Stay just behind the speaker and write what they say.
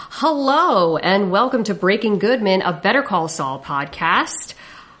Hello, and welcome to Breaking Goodman, a Better Call Saul podcast.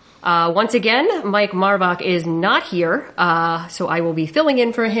 Once again, Mike Marbach is not here, so I will be filling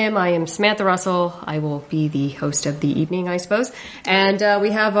in for him. I am Samantha Russell. I will be the host of the evening, I suppose. And we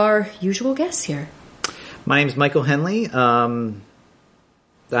have our usual guests here. My name's Michael Henley.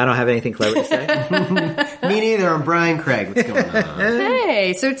 I don't have anything clever to say. Me neither. I'm Brian Craig. What's going on?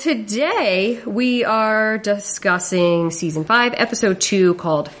 Hey, so today we are discussing Season 5, Episode 2,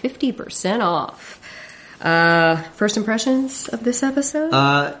 called 50% Off. First impressions of this episode?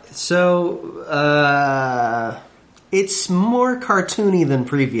 It's more cartoony than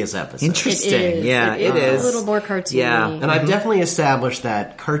previous episodes. Interesting. It is. Yeah, it is. A little more cartoony. Yeah. And I've definitely established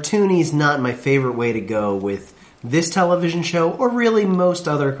that cartoony is not my favorite way to go with this television show, or really most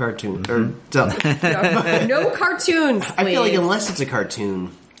other cartoons. No cartoons, please. I feel like unless it's a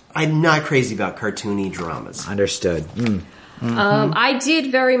cartoon, I'm not crazy about cartoony dramas. Understood. I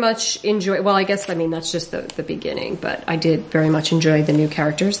did very much enjoy, well, I guess, that's just the beginning, but I did very much enjoy the new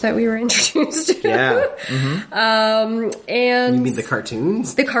characters that we were introduced to. Yeah. And You mean the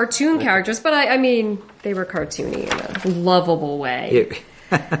cartoons? the cartoon characters, but I mean, they were cartoony in a lovable way.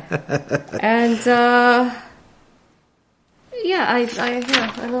 And, I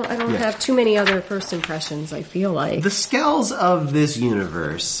don't have too many other first impressions, I feel like. The Skells of this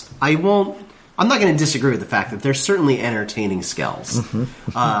universe, I'm not going to disagree with the fact that they're certainly entertaining Skells.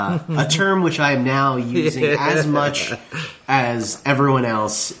 A term which I am now using as much as everyone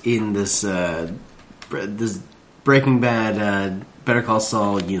else in this Breaking Bad, Better Call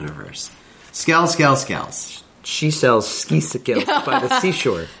Saul universe. Skells. She sells ski skills by the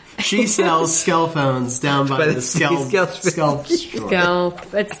seashore. She sells Skell phones down by the Skell shore.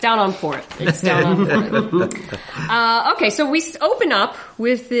 It's down on Fort. Okay, so we open up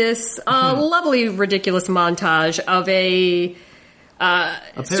with this lovely, ridiculous montage of a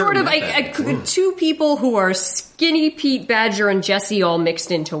sort of two people who are Skinny Pete Badger and Jesse all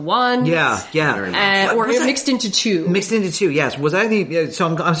mixed into one. Yeah. Or mixed into two. Mixed into two, yes. Was I the?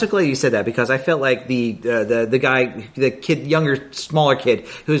 So I'm so glad you said that, because I felt like the guy, the kid, smaller kid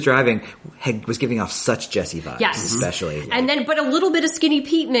who was driving was giving off such Jesse vibes. Yes, especially. And then, but a little bit of Skinny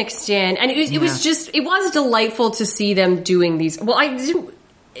Pete mixed in, and it was delightful to see them doing these. Well,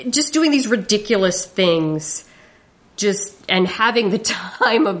 just doing these ridiculous things. And having the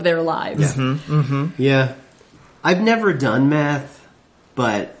time of their lives. Yeah. I've never done math,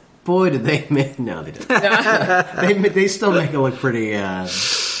 but boy, did they make... No, they didn't. they still make it look pretty down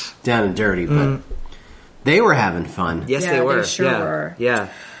and dirty, but they were having fun. Yes, they were. They sure were. Yeah.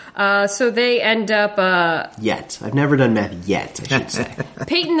 So they end up... Yet. I've never done math yet, I should say.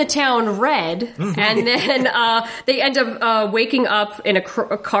 Painting the town red, and then they end up waking up in a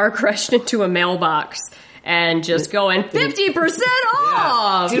car crashed into a mailbox. And just going 50%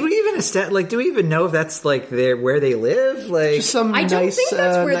 off. Did we even do we even know if that's where they live? Just some I don't think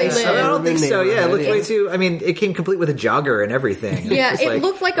that's where they live. I don't think so. Yeah, it looked way too. I mean, it came complete with a jogger and everything. Yeah, it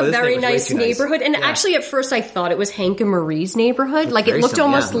looked like a very nice neighborhood. And actually, at first, I thought it was Hank and Marie's neighborhood. It looked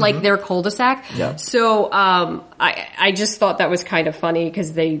almost like their cul-de-sac. Yeah. So I just thought that was kind of funny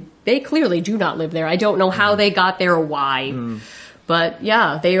because they clearly do not live there. I don't know how they got there or why, but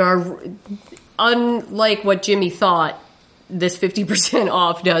yeah, they are. Unlike what Jimmy thought, this 50%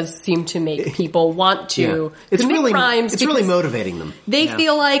 off does seem to make people want to commit crimes. It's really motivating them. They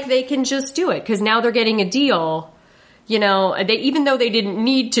feel like they can just do it because now they're getting a deal. Even though they didn't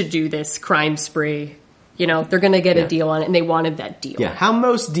need to do this crime spree, they're going to get a deal on it, and they wanted that deal. Yeah, how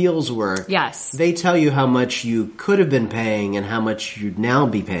most deals work. Yes. They tell you how much you could have been paying and how much you'd now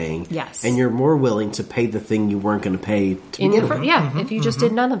be paying. Yes. And you're more willing to pay the thing you weren't going to pay to begin with. Yeah, if you just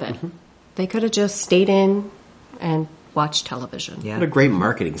did none of it. They could have just stayed in and watched television. Yeah. What a great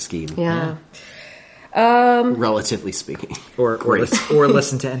marketing scheme. Yeah. Relatively speaking. Or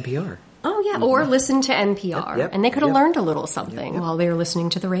listen to NPR. Oh, yeah, or listen to NPR. Yep. And they could have learned a little something while they were listening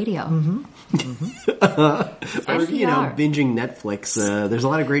to the radio. Or, binging Netflix. There's a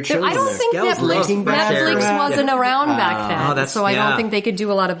lot of great shows I don't there. think Netflix wasn't around back then, so I don't think they could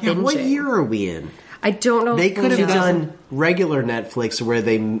do a lot of binging. What year are we in? I don't know. They could have done regular Netflix where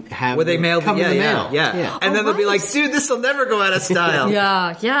they mail come in the mail. Yeah. And then they'll be like, dude, this will never go out of style.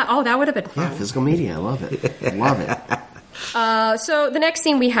 Yeah. Oh, that would have been fun. Yeah, physical media. I love it. Love it. So the next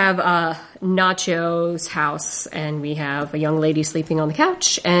scene we have Nacho's house, and we have a young lady sleeping on the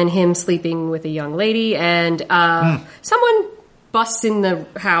couch and him sleeping with a young lady, and someone busts in the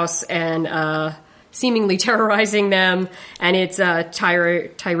house and seemingly terrorizing them, and it's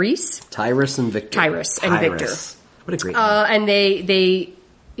Tyrese and Victor. What a great name. And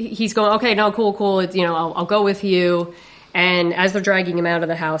he's going, okay, no, cool, I'll go with you. And as they're dragging him out of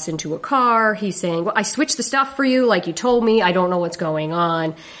the house into a car, he's saying, well, I switched the stuff for you like you told me. I don't know what's going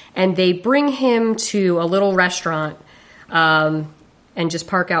on. And they bring him to a little restaurant and just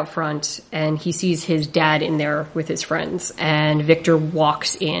park out front. And he sees his dad in there with his friends. And Victor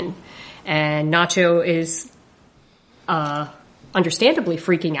walks in. And Nacho is understandably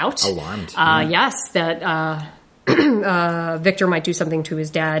freaking out. Alarmed. Yes, that Victor might do something to his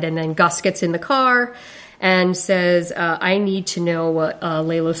dad. And then Gus gets in the car and says, I need to know what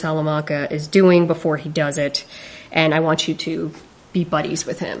Lalo Salamanca is doing before he does it, and I want you to be buddies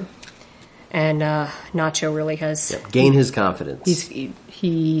with him. And Nacho really has... Gain his confidence.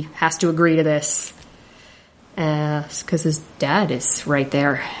 He has to agree to this, because his dad is right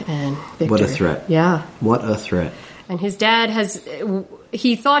there. And Victor, What a threat. Yeah. What a threat. And his dad has...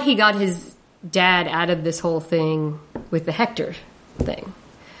 He thought he got his dad out of this whole thing with the Hector thing.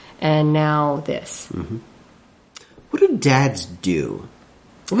 And now this. Mm-hmm. What do dads do?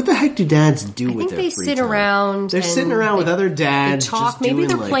 What the heck do dads do with their free time? I think they sit around. They're sitting around with other dads. They talk. Just Maybe doing,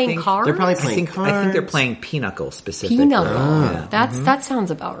 they're playing cards. They're probably playing cards. I think they're playing Pinochle specifically. Pinochle. Yeah. That sounds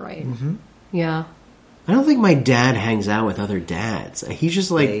about right. Mm-hmm. Yeah. I don't think my dad hangs out with other dads. He's just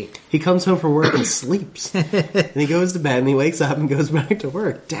like, he comes home from work and sleeps. And he goes to bed and he wakes up and goes back to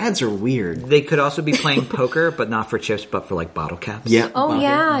work. Dads are weird. They could also be playing poker, but not for chips, but for like bottle caps. Yeah. Oh,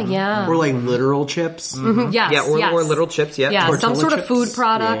 yeah. Or like literal chips. Mm-hmm. Yes, Yeah, yes. or little chips, yeah. Yeah, some Tortilla sort of chips. food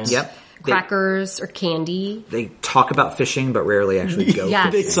product. Yeah. Yep. Crackers or candy. They talk about fishing, but rarely actually go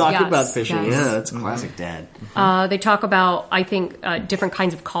Yes. They talk Yes, about fishing. yes. Yeah, that's classic dad. They talk about, I think, different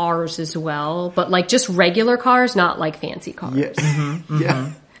kinds of cars as well, but like just regular cars, not like fancy cars. Yeah.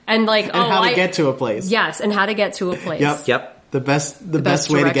 Yeah. And like, And how to get to a place. Yes, and how to get to a place. Yep. The best way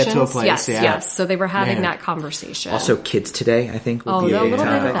to get to a directions. place. Yes, yeah. yes. So they were having Man. that conversation. Also, kids today, I think, would be a a little bit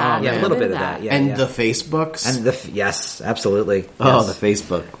topic. of that. Yeah, a little bit of that. Yeah, And yeah. the Facebooks. And yes, absolutely. Oh, Yes. the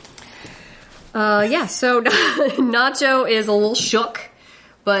Facebook. So Nacho is a little shook,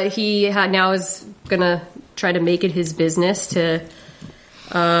 but he now is gonna try to make it his business to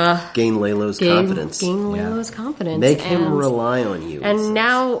Gain Lalo's confidence. gain Lalo's confidence. Make him And- rely on you. And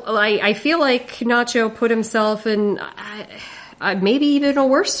now I feel like Nacho put himself in maybe even a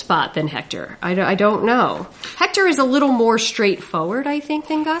worse spot than Hector. I don't know. Hector is a little more straightforward, I think,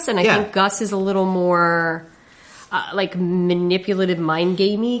 than Gus, and I Yeah. think Gus is a little more like manipulative, mind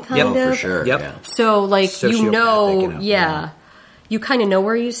gamey kind Yep, of. for sure. Yep. Yeah. So like Sociopathic, you kind of know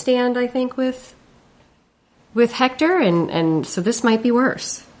where you stand, I think, with Hector, and so this might be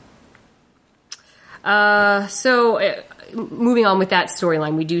worse. Moving on with that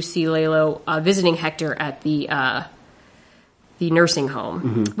storyline, we do see Lalo visiting Hector at the nursing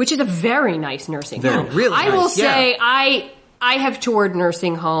home, which is a very nice nursing home. really I will nice, yeah. say I have toured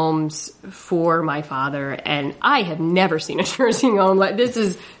nursing homes for my father, and I have never seen a nursing home like this.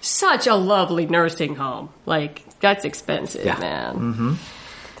 Is such a lovely nursing home. Like that's expensive, Yeah. man. Mm-hmm.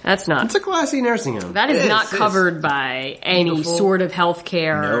 That's not. It's a classy nursing home. That is It not is, it is. covered by any Beautiful. sort of health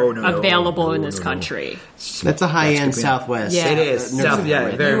care No, available in no, this no. country. That's a high-end That's Southwest. Yeah. It is. nursing South, yeah,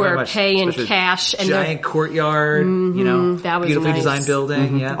 home. very, You very are much. paying Especially cash and they're- giant courtyard, you know, that was beautifully nice. designed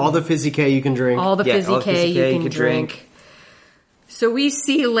building. Yeah, All the Fizzy K you can drink. All the Yeah, fizzy all the K fizzy you K can drink. So we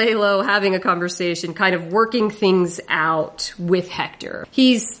see Lalo having a conversation, kind of working things out with Hector.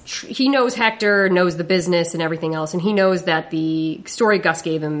 He knows Hector, knows the business and everything else, and he knows that the story Gus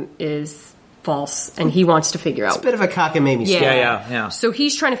gave him is false, and he wants to figure out. It's a bit of a cockamamie story. Yeah. So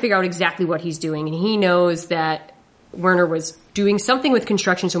he's trying to figure out exactly what he's doing, and he knows that Werner was doing something with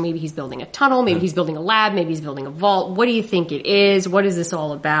construction, so maybe he's building a tunnel, maybe he's building a lab, maybe he's building a vault. What do you think it is? What is this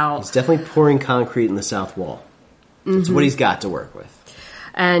all about? He's definitely pouring concrete in the south wall. It's what he's got to work with.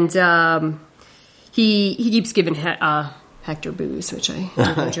 And he keeps giving Hector booze, which I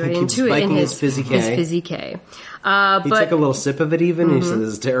enjoy. He keeps into it in spiking his Fizzy K. His Fizzy K. He But took a little sip of it even. He said, this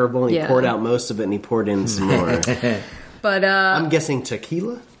is terrible. And he Yeah. poured out most of it and he poured in some more. but I'm guessing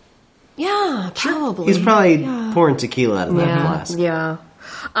tequila? yeah, probably He's probably pouring tequila out of that flask. Yeah.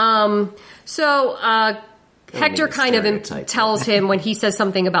 Hector make a kind of stereotype. tells him when he says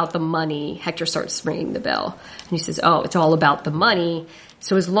something about the money, Hector starts ringing the bell. And he says, oh, it's all about the money.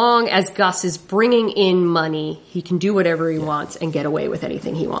 So as long as Gus is bringing in money, he can do whatever he wants and get away with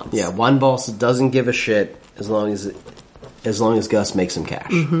anything he wants. Yeah, Juan Boss doesn't give a shit as long as Gus makes him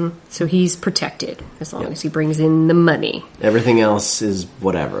cash. So he's protected as long as he brings in the money. Everything else is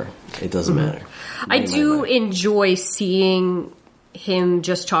whatever. It doesn't matter. I Money, do money. enjoy seeing him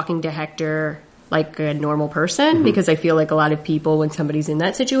just talking to Hector like a normal person, because I feel like a lot of people, when somebody's in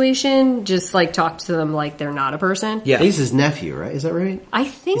that situation, just like talk to them like they're not a person. Yeah. He's his nephew, right? Is that right? I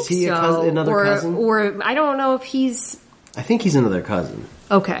think Is he so. another cousin? Or I don't know if he's I think he's another cousin.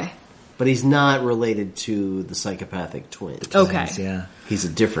 Okay. But he's not related to the psychopathic twin. Okay. Yeah. He's a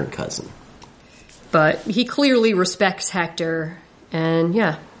different cousin. But he clearly respects Hector, and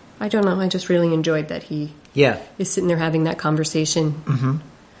yeah, I don't know. I just really enjoyed that he is sitting there having that conversation. Mm-hmm.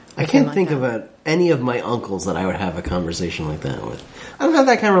 I can't think of any of my uncles that I would have a conversation like that with. I don't have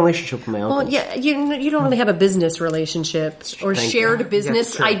that kind of relationship with my uncles. Well, yeah, you don't really have a business relationship or Thank shared God.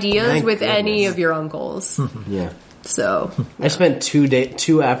 business Yeah, ideas Thank with any goodness. of your uncles. Yeah. So I spent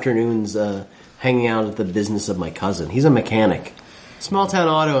 2 afternoons hanging out at the business of my cousin. He's a mechanic. Small Town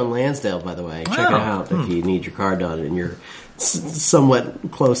Auto in Lansdale, by the way. Check it out if you need your car done and you're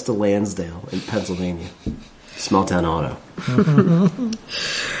somewhat close to Lansdale in Pennsylvania. Small Town Auto.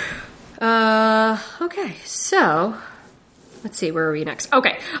 okay, so let's see, where are we next?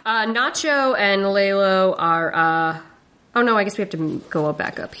 Okay, Nacho and Lalo are. Oh no, I guess we have to go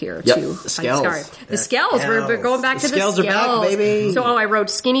back up here Yep, to. the Skells. I'm sorry, the Skells. We're going back The to the Skells are back, baby. So, I wrote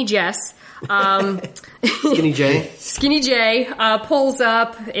Skinny Jess. Skinny J. Skinny J pulls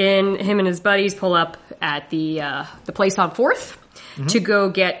up, and him and his buddies pull up at the place on 4th to go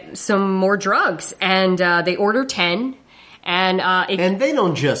get some more drugs, and they order 10, And they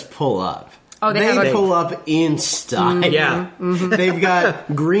don't just pull up. Oh, they have a- pull up in style. Yeah. They've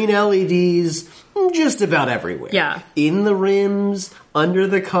got green LEDs just about everywhere. Yeah. In the rims, under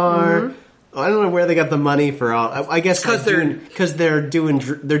the car. I don't know where they got the money for all. I guess 'Cause they're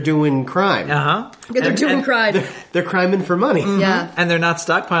doing crime. Uh-huh. they're doing crime. They're criming for money. Yeah. And they're not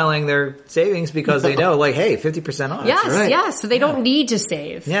stockpiling their savings because they know, like, hey, 50% off. Yes, right. yes. So they don't need to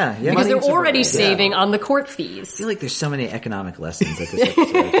save. Yeah, yeah. Because they're Money's already right. saving on the court I fees. feel like there's so many economic lessons that this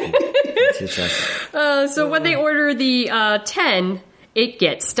episode can teach us. So when they order the 10, it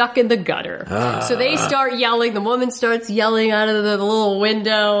gets stuck in the gutter. So they start yelling. The woman starts yelling out of the little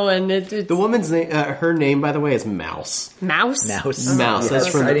window, and it's The woman's name, her name, by the way, is Mouse. Mouse. Mouse. Mouse. That's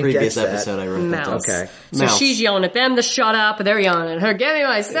Yes, from I the didn't previous catch that. episode I wrote that down. Mouse. Okay. So Mouse. she's yelling at them to shut up, and they're yelling at her, "Give me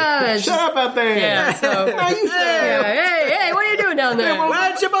my stuff!" And Shut up out there! Yeah. So How you yeah, hey, what are you doing down there? Why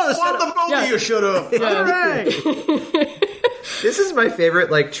don't your mother shut up? Yeah. you shut up? All right. This is my favorite,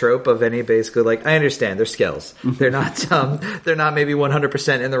 like, trope of any, basically, like, I understand, they're skills. They're not maybe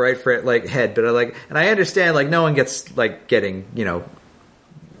 100% in the right head, but I understand, like, no one gets, like, getting,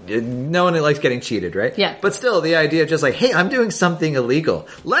 no one likes getting cheated, right? Yeah. But still, the idea of just like, hey, I'm doing something illegal.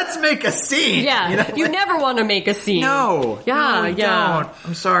 Let's make a scene! Yeah, you never want to make a scene. No. Yeah, no, yeah. Don't.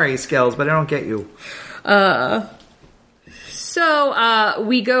 I'm sorry, Skells, but I don't get you. So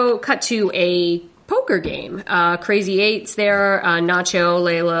we cut to a poker game. Crazy Eight's there, Nacho,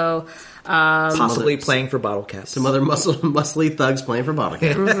 Lalo, Possibly playing for bottle caps. Some other muscly thugs playing for bottle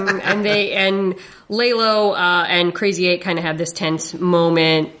caps. and Lalo and Crazy Eight kind of have this tense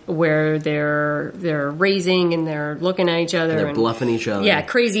moment where they're raising and they're looking at each other. They're bluffing each other. Yeah,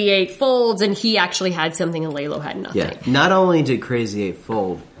 Crazy Eight folds, and he actually had something, and Lalo had nothing. Yeah. Not only did Crazy Eight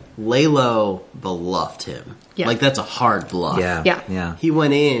fold, Lalo bluffed him. Yeah. Like, that's a hard bluff. Yeah. Yeah. Yeah. He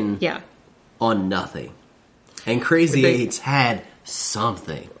went in Yeah. on nothing. And Crazy But they- Eight's had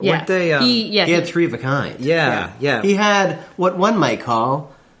something. Yeah. Weren't they, He had three of a kind. Yeah, yeah. He had what one might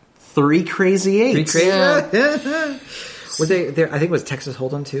call 3 Crazy Eights. Crazy. Yeah. Were they there? I think it was Texas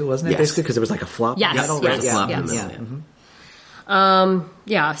Hold'em too, wasn't it? Yes. Basically, because there was like a flop. Yes, medal, yes, right? Yeah. Flop yes. in the Yeah. middle,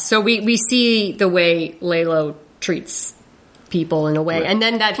 Yeah, so we see the way Lalo treats people in a way, Right. and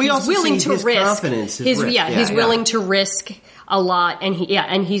then that We he's also willing see to his risk confidence, his risk. he's Yeah. willing to risk a lot, and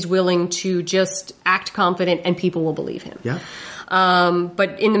he's willing to just act confident, and people will believe him. Yeah.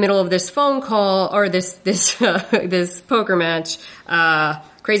 But in the middle of this phone call or this poker match,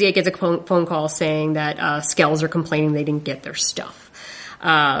 Crazy Eight gets a phone call saying that Skells are complaining they didn't get their stuff,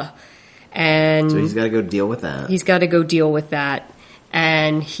 and So he's got to go deal with that. he's got to go deal with that.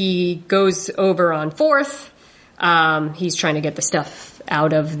 And he goes over on 4th. He's trying to get the stuff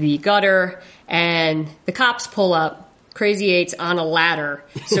out of the gutter, and the cops pull up. Crazy Eight's on a ladder,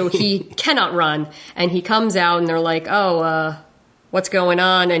 so he cannot run. And he comes out, and they're like, "Oh, what's going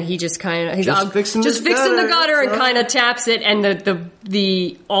on?" And he just kind of Just fixing just the fixing the gutter, gutter and son. kind of taps it, and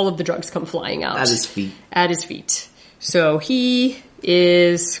the all of the drugs come flying out At his feet. At his feet. So he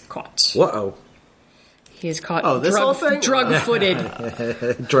is caught. Whoa. He is caught. Oh, this whole thing?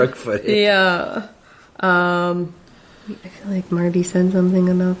 drug-footed. Drug footage. Yeah. I feel like Marby said something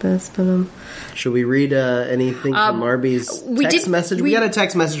about this, but Should we read anything from Marby's we text did- message? We got a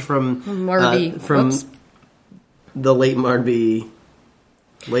text message from Marby. from Whoops. the late Marby,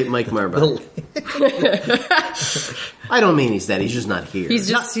 late Mike Marby. I don't mean he's dead. He's just not here.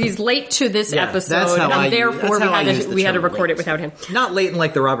 he's late to this Yeah, episode, that's how I and use- therefore that's how I use the we had to term record late. it without him. Not late in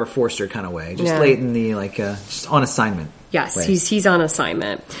like the Robert Forster kind of way. Just Yeah. late in the just on assignment. Yes, Wait. he's on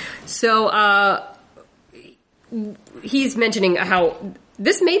assignment. So he's mentioning how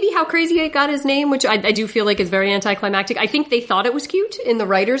this may be how Crazy 8 got his name, which I do feel like is very anticlimactic. I think they thought it was cute in the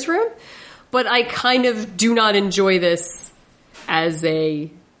writer's room, but I kind of do not enjoy this as a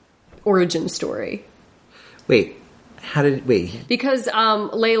origin story. Wait. Because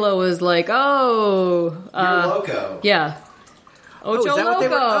Layla was like, You're loco. yeah. Ocho is that what they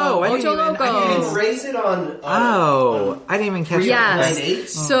were- Loco. I didn't Ocho even- I Loco. didn't You even can raise it on. I didn't even catch Yes. that. 9/8?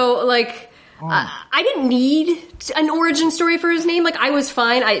 So, like, I didn't need an origin story for his name. Like, I was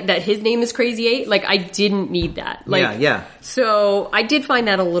fine that his name is Crazy 8. Like, I didn't need that. Like, Yeah. So, I did find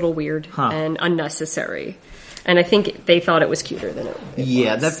that a little weird and unnecessary. And I think they thought it was cuter than it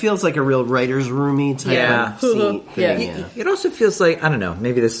Yeah, was. that feels like a real writer's roomy type Yeah. of scene Yeah. thing. Yeah. It also feels like, I don't know,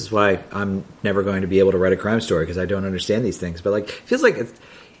 maybe this is why I'm never going to be able to write a crime story because I don't understand these things. But like, it feels like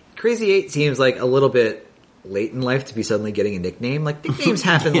Crazy 8 seems like a little bit late in life to be suddenly getting a nickname. Like, nicknames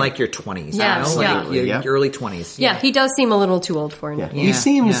happen like your 20s, Yes, you know? yeah. Like your Yeah. early 20s. Yeah, he does seem a little too old for it. Yeah. He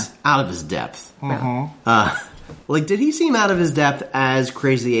seems yeah. out of his depth. Yeah. Like, did he seem out of his depth as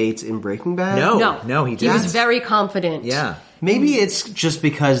Crazy 8 in Breaking Bad? No, he He didn't. was very confident. Yeah. Maybe it's just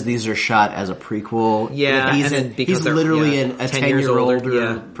because these are shot as a prequel. Yeah, Like, and then because he's they're, literally yeah, a 10 years 10-year-old older,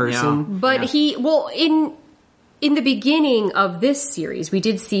 yeah, person. But in the beginning of this series, we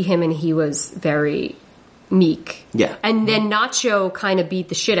did see him and he was very meek. Yeah. And then Nacho kind of beat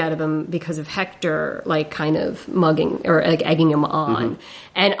the shit out of him because of Hector, like, kind of mugging or like egging him on.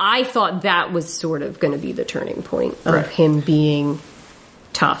 And I thought that was sort of going to be the turning point of Right. him being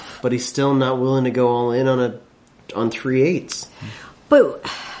tough. But he's still not willing to go all in on 3/8. But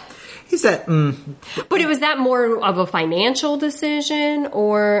He's that, But it was that more of a financial decision,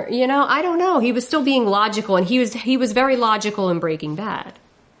 or I don't know. He was still being logical, and he was very logical in Breaking Bad.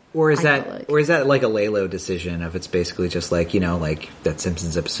 or is I feel that like a Lalo decision of it's basically just like, like that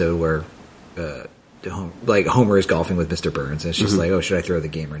Simpsons episode where, like Homer is golfing with Mr. Burns and it's just like, oh, should I throw the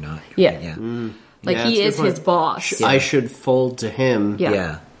game or not? Yeah. Yeah. Like Yeah, he that's is a good his point. boss. I should fold to him Yeah.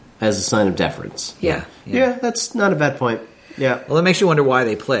 Yeah. as a sign of deference. Yeah. Yeah, that's not a bad point. Yeah. Well, that makes you wonder why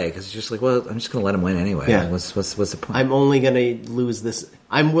they play because it's just like, well, I'm just going to let him win anyway. Yeah. What's the point? I'm only going to lose this.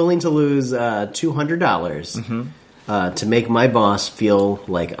 I'm willing to lose $200 to make my boss feel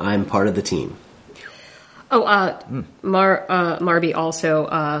like I'm part of the team. Oh, Marby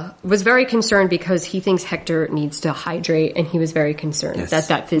also was very concerned because he thinks Hector needs to hydrate, and he was very concerned Yes.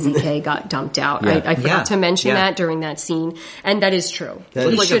 that Fizzy K got dumped out. Yeah. I forgot Yeah. to mention Yeah. that during that scene, and that is true. It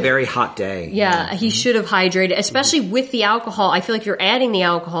looked He like should- a very hot day. Yeah, he should have hydrated, especially with the alcohol. I feel like you're adding the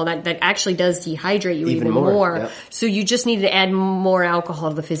alcohol that actually does dehydrate you even more. Yep. So you just need to add more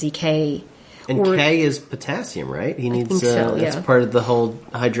alcohol to the Fizzy K. And Or- K is potassium, right? He needs think so, that's yeah. part of the whole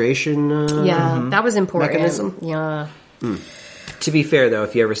hydration. Yeah, that was important. Mechanism? Yeah. To be fair, though,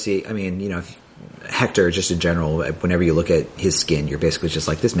 if you ever see, I mean, if Hector, just in general, whenever you look at his skin, you're basically just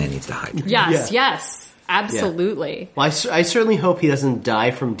like, this man needs to hydrate. Yes, Yeah. yes. Absolutely. Well, I certainly hope he doesn't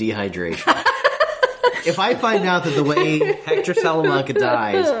die from dehydration. If I find out that the way Hector Salamanca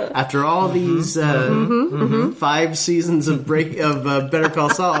dies after all these 5 seasons of Better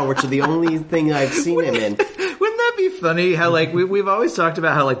Call Saul, which are the only thing I've seen him in, Wouldn't that be funny? How like we've always talked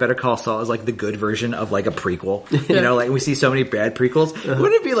about how like Better Call Saul is like the good version of like a prequel. Like we see so many bad prequels.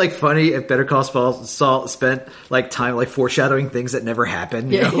 Wouldn't it be like funny if Better Call Saul spent like time like foreshadowing things that never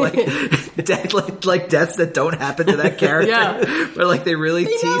happened? You know, like like deaths that don't happen to that character. Yeah. Where like they really You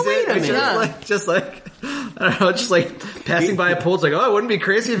tease know, wait it. a It's minute. just like I don't know, just like passing by a pool. It's like, oh, it wouldn't be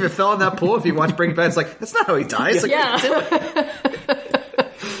crazy if it fell in that pool. If you watch Breaking Bad, it's like that's not how he dies. Like, Yeah.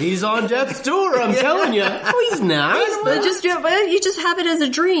 he's on death's door, I'm telling you. No, he's not. But you just have it as a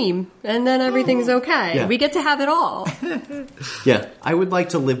dream, and then everything's okay. Yeah. We get to have it all. Yeah, I would like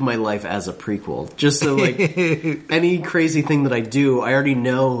to live my life as a prequel. Just so, like, any crazy thing that I do, I already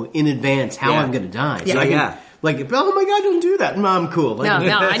know in advance how Yeah. I'm going to die. So Yeah. I can, Yeah. Like, oh my god, don't do that. No, I'm cool. Like, No,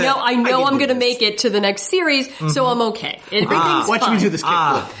 I know can I'm do going to this. make it to the next series, so I'm okay. Everything's Watch fine. me do this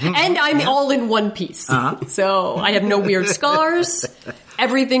kickflip. And I'm all in one piece. So I have no weird scars.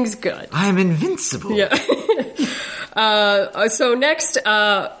 Everything's good. I'm invincible. Yeah. So next,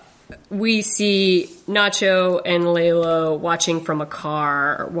 we see Nacho and Layla watching from a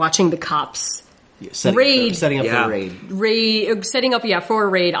car, watching the cops Raid. Setting up Yeah. the raid. setting up for a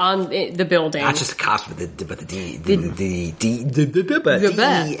raid on the building. Not just the cops, but the DEA.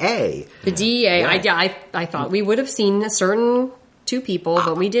 The DEA. I thought we would have seen a certain 2 people,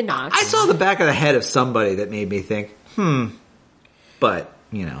 but we did not. I saw the back of the head of somebody that made me think, but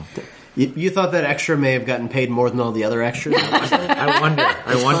You thought that extra may have gotten paid more than all the other extras?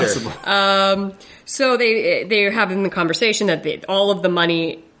 I wonder. So they're having the conversation that all of the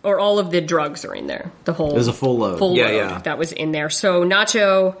money or all of the drugs are in there. The whole It was a full load. Yeah. that was in there. So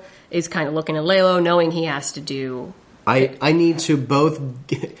Nacho is kind of looking at Lalo, knowing he has to do. I need to both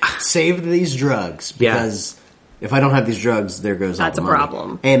save these drugs because if I don't have these drugs, there goes all That's the a money.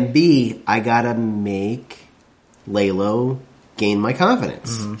 problem. And B, I gotta make Lalo gain my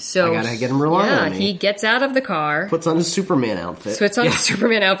confidence. So I gotta get him relying on me. he gets out of the car. Puts on his Superman outfit. Puts on his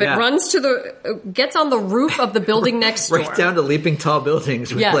Superman outfit, Yeah. gets on the roof of the building next door. Right down to leaping tall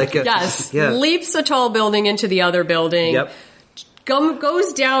buildings. With Leaps a tall building into the other building. Yep.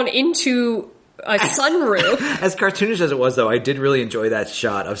 Goes down into a sunroof. As cartoonish as it was, though, I did really enjoy that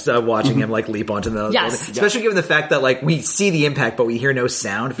shot of watching him leap onto the Yes. building. Especially given the fact that we see the impact, but we hear no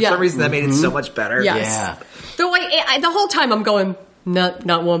sound. For Yeah. some reason, that made it so much better. Yes. Yeah. Though I the whole time I'm going, not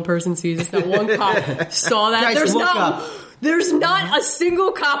one person sees this, not one cop saw that. Guys, look up. There's not a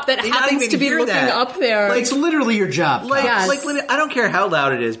single cop that not happens even to be hear looking that. up there. It's literally your job. Yes. I don't care how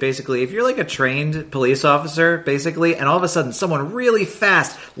loud it is, basically. If you're a trained police officer, basically, and all of a sudden someone really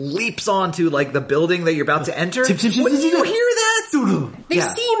fast leaps onto, the building that you're about to enter, Tip, tip, tip, wouldn't tip, you tip. hear that?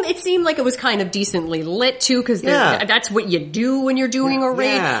 It seemed like it was kind of decently lit too, because that's what you do when you're doing a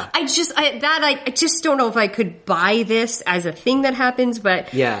raid. Yeah. I just don't know if I could buy this as a thing that happens,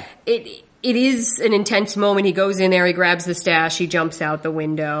 but Yeah. It is an intense moment. He goes in there, he grabs the stash, he jumps out the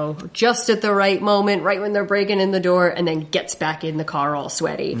window just at the right moment, right when they're breaking in the door, and then gets back in the car all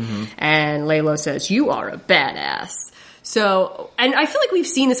sweaty. And Lalo says, "You are a badass." So, and I feel like we've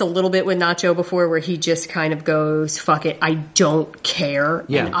seen this a little bit with Nacho before, where he just kind of goes, "Fuck it, I don't care,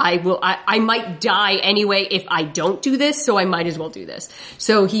 Yeah. and I might die anyway if I don't do this, so I might as well do this."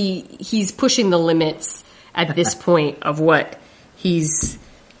 So he's pushing the limits at this point of what he's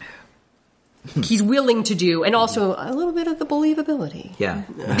willing to do, and also a little bit of the believability. Yeah.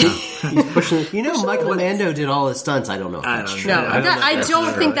 Pushing, Michael Mando did all his stunts. I don't know if that's true. No, I don't know I if don't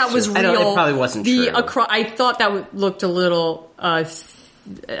that's think true. that was real. I don't- it probably wasn't true. I thought that looked a little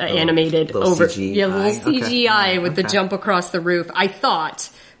animated little over. CGI. Yeah, a little Okay. CGI with the Okay. jump across the roof. I thought,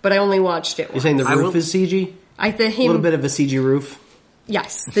 but I only watched it You're once. saying the I roof will- is CG? I think A him. little bit of a CG roof?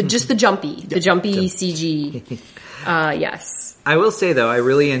 Yes, just the jumpy CG. Yes. I will say though, I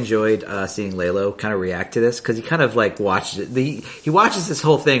really enjoyed seeing Lalo kind of react to this because he kind of watched it. He watches this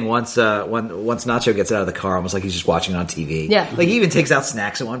whole thing once Nacho gets out of the car, almost like he's just watching it on TV. Yeah. he even takes out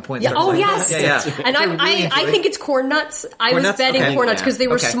snacks at one point. Yeah. Starts Oh yes. yeah. And I think it's corn nuts. I was nuts? betting Okay. corn nuts because they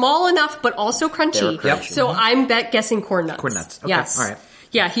were Okay. small enough but also crunchy. They were crunchy. So I'm guessing corn nuts. Corn nuts. Okay. Yes. All right.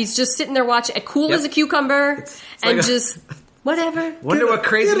 Yeah, he's just sitting there watching, cool Yep. as a cucumber, It's and like a- just whatever. Wonder what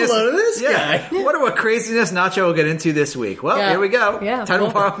craziness. get a load of this guy. Wonder what craziness Nacho will get into this week. Well, Yeah. here we go. Yeah. Time to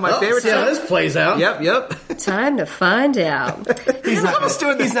borrow my favorite. See how time. this plays out. Yep. Time to find out. He's not almost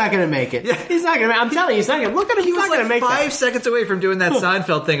gonna, doing he's not going to make it. Yeah. He's not going to. I'm telling you, he's not going to. Look at him. He He's was not going to make 5 that. seconds away from doing that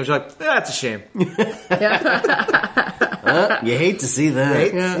Seinfeld thing. It was that's a shame. You hate to see that.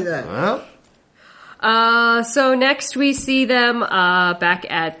 Hate to see that. Well, So next we see them back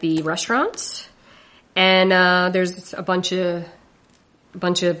at the restaurant, and there's a bunch of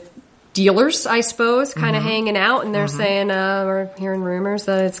dealers, I suppose, kind of hanging out, and they're saying we're hearing rumors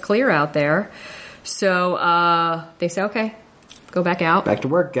that it's clear out there. So they say, okay, go back out, back to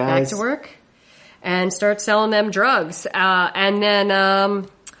work, back guys. to work, and start selling them drugs. And then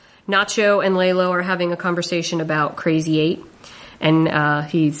Nacho and Lalo are having a conversation about Crazy 8, and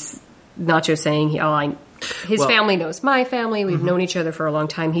Nacho saying, his family knows my family. We've known each other for a long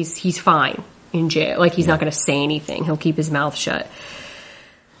time. He's fine in jail. Like, he's not going to say anything. He'll keep his mouth shut.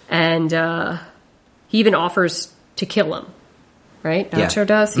 And he even offers to kill him, right? Nacho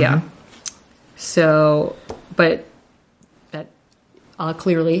does? Yeah. So, but that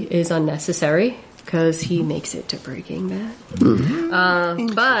clearly is unnecessary because he makes it to Breaking Bad.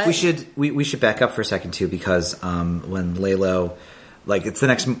 But We should back up for a second too, because when Lalo, it's the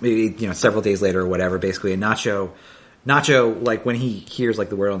next, several days later or whatever, basically, and Nacho, when he hears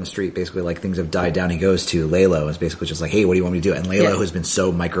the word on the street, basically things have died down, he goes to Lalo and is basically just hey, what do you want me to do? And Lalo, who's been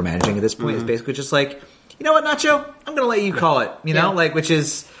so micromanaging at this point, is basically just you know what, Nacho, I'm going to let you call it. You know, which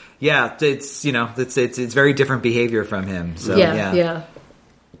is it's very different behavior from him. So yeah.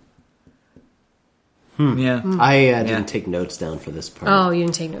 I didn't take notes down for this part. Oh, you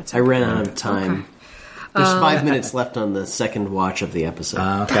didn't take notes. I ran out of time. Okay. There's 5 minutes left on the second watch of the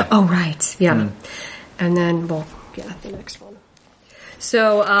episode. Okay. Oh, right. Yeah. And then, the next one.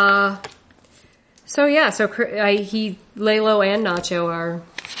 So, Lalo and Nacho are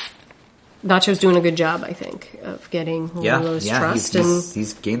Nacho's doing a good job, I think, of getting Lilo's trust.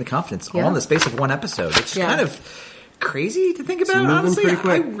 He's gained the confidence all in the space of one episode. It's kind of crazy to think about, honestly.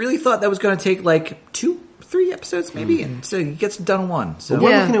 I really thought that was going to take like 2-3 episodes, maybe, and so he gets done in one. So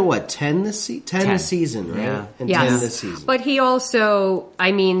we're looking at what, 10 this season, right? Yeah. And 10 this season. But he also,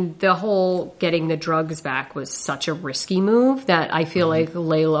 I mean, the whole getting the drugs back was such a risky move that I feel like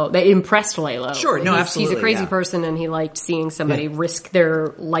that impressed Lalo. Sure, no, absolutely. He's a crazy person, and he liked seeing somebody risk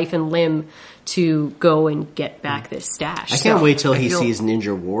their life and limb to go and get back this stash. I can't wait till he sees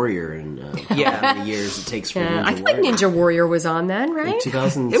Ninja Warrior and how many years it takes for Ninja Warrior. I think Ninja Warrior was on then, right?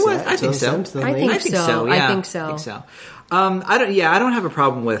 2007? It was. I think so. I think so. Yeah. I think so. I don't have a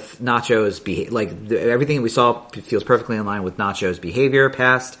problem with Nacho's behavior. Like everything we saw feels perfectly in line with Nacho's behavior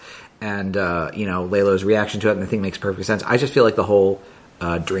past, and Lalo's reaction to it, and I think makes perfect sense. I just feel like the whole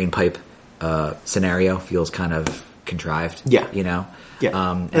drain pipe scenario feels kind of contrived. Yeah.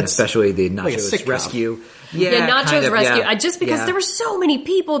 Yeah. And especially the Nacho's like rescue. Yeah, Nacho's kind of, rescue. Just because there were so many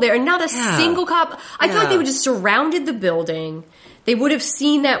people there and not a single cop. I feel like they would just surrounded the building. They would have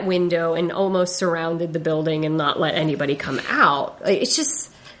seen that window and almost surrounded the building and not let anybody come out. It's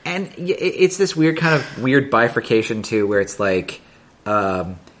just... And it's this weird bifurcation, too, where it's like...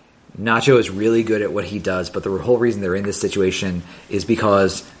 Nacho is really good at what he does, but the whole reason they're in this situation is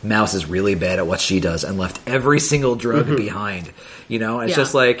because Mouse is really bad at what she does and left every single drug behind. And it's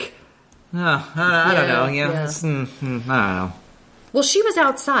just like, I don't know. I don't know. Well, she was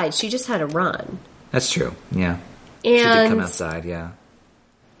outside. She just had to run. That's true. Yeah. And she did come outside, yeah.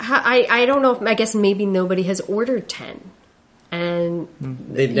 I don't know. I guess maybe nobody has ordered 10. And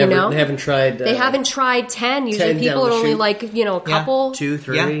they haven't tried. They haven't tried 10. Usually, people are only like a couple, 2,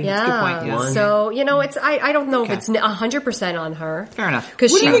 3. Yeah, that's a good point. Yeah. So it's I don't know if it's 100% on her. Fair enough.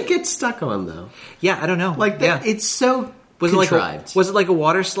 What did it get stuck on though? Yeah, I don't know. It's so was contrived. Was it like a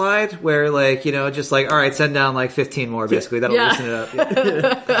water slide where just like all right, send down like 15 more basically. That'll loosen it up.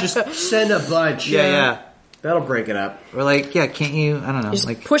 Yeah. Just send a bunch. Yeah. That'll break it up. We're like, can't you? I don't know. Just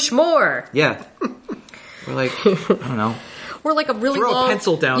like push more. Yeah. We're like, I don't know. Or like a really throw long... a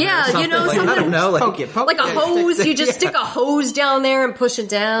pencil down there. Yeah, something. something. I don't know. Poke it. Like a hose. You just stick a hose down there and push it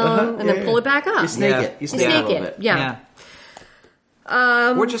down and then pull it back up. You snake it. You snake it. Yeah.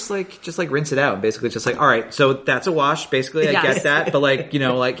 Or just like rinse it out. Basically, just like, all right, so that's a wash. Basically, I get that.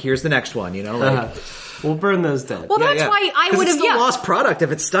 But here's the next one. We'll burn those down. Well, that's why I would have. It's still lost product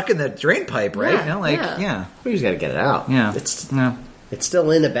if it's stuck in the drain pipe, right? We just got to get it out. Yeah. It's still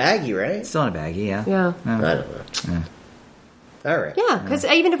in a baggie, right? It's still in a baggie. Yeah. Yeah. I don't know. Yeah. All right. Yeah, because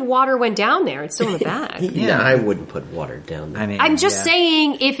even if water went down there, it's still in the bag. Yeah, I wouldn't put water down there. I'm just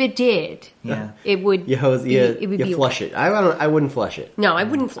saying, if it did, it would. You flush it. I wouldn't flush it. No, I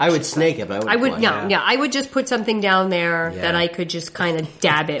wouldn't. Flush I would snake it, but I wouldn't. No. I would just put something down there that I could just kind of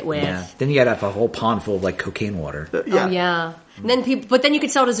dab it with. Yeah. Then you got to have a whole pond full of like cocaine water. Oh yeah. And then but then you could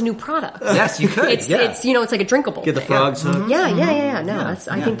sell it as a new product. Yes, you could. It's it's like a drinkable. Get the frogs. Yeah. No, I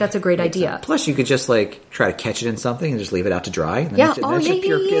think that's a great idea. Plus, you could just like try to catch it in something and just leave it out to dry. And then That's just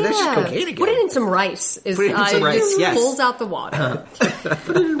cocaine again. Put it in some rice. Put it in some rice. Yes. Pulls out the water.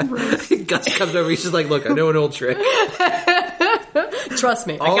 Put it in rice. Gus comes over. He's just like, look, I know an old trick. Trust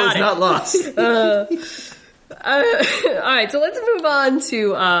me. All I got is not lost. All right, so let's move on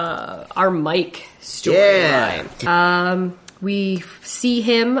to our Mike storyline. We see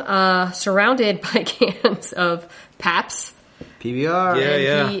him surrounded by cans of Pabst. PBR.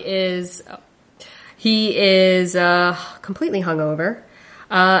 And he is completely hungover,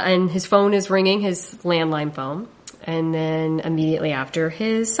 and his phone is ringing, his landline phone, and then immediately after,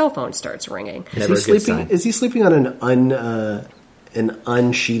 his cell phone starts ringing. Is he sleeping on an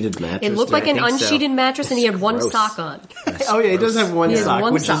unsheeted mattress? It looked like an unsheeted mattress, and he had one sock on. Oh yeah, he does have one sock,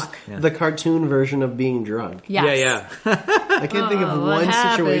 one which sock. is the cartoon version of being drunk. Yes. I can't think of one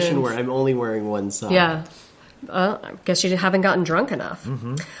situation where I'm only wearing one sock. Yeah. I guess you haven't gotten drunk enough.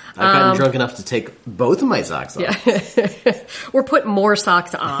 Mm-hmm. I've gotten drunk enough to take both of my socks off. Yeah. Or put more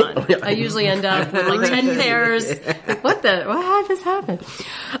socks on. I usually end up with like 10 pairs. What had this happen?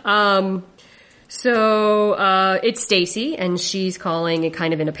 So it's Stacy, and she's calling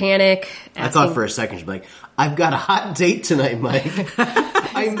kind of in a panic. I thought for a second she'd be like, "I've got a hot date tonight, Mike.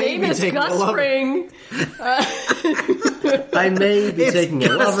 I may be taking a lover. I may be taking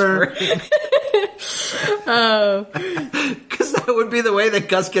a lover." Because that would be the way that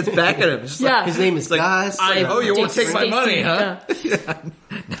Gus gets back at him. Yeah. His name is Gus. You won't take my money, huh?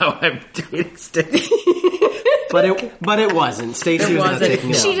 No, I'm dating Stacy. But it wasn't. Stacy was not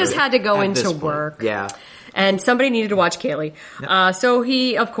taking it. She just had to go into work. Yeah. And somebody needed to watch Kaylee. So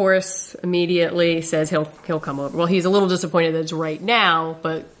he, of course, immediately says he'll come over. Well, he's a little disappointed that it's right now,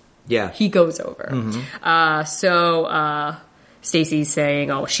 but Yeah. he goes over. So Stacy's saying,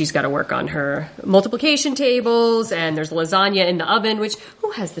 oh, she's got to work on her multiplication tables, and there's lasagna in the oven, which,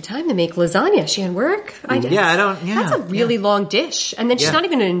 who has the time to make lasagna? She at work? Yeah, I don't... Yeah, That's a really long dish, and then she's not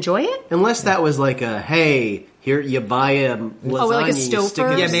even going to enjoy it? Unless that was like a, hey, here you buy a lasagna. like a you stick it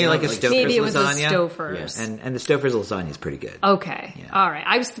Stouffer's? Yeah, in maybe the like a oven. Stouffer's Maybe it was lasagna. a Stouffer's. And the Stouffer's lasagna is pretty good. Okay. Yeah. All right.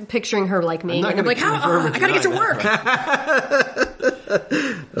 I was picturing her like me, not and I'm like, gonna confirm or I gotta get to deny work.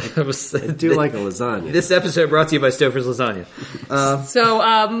 I do like a lasagna. This episode brought to you by Stouffer's lasagna.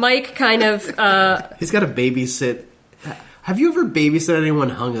 So Mike kind of He's got to babysit. Have you ever babysat anyone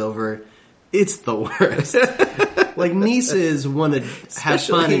hungover? It's the worst. Like nieces want to have fun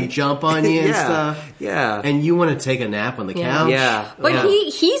Especially- and jump on you and Yeah, stuff. yeah. And you want to take a nap on the Yeah. couch. Yeah. But Yeah.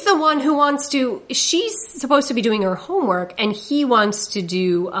 he's the one who wants to. She's supposed to be doing her homework, and he wants to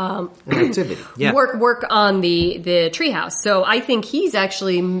do An activity. Yeah. work on the treehouse. So I think he's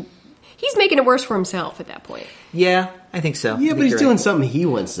making it worse for himself at that point. Yeah, I think so. Yeah, but he's doing something he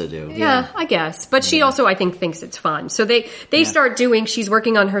wants to do. Yeah, I guess. But she also, I think, thinks it's fun. So they start doing. She's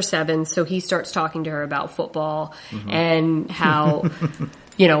working on her sevens, so he starts talking to her about football and how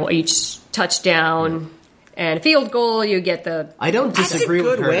each touchdown. And a field goal, you get the... I don't disagree a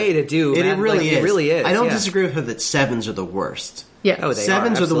with good her. way to do, it. man. Really Like, is. it really is, I don't yeah. disagree with her that sevens are the worst. Yeah. Oh, they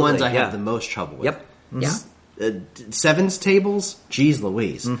Sevens are the ones I absolutely, have the most trouble with. Yep. Yeah. Sevens tables, geez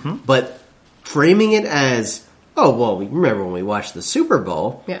Louise. Mm-hmm. But framing it as, oh, well, we remember when we watched the Super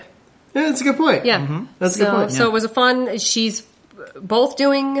Bowl. Yeah. Yeah, that's a good point. Yeah. That's a good point. So it was a fun... She's both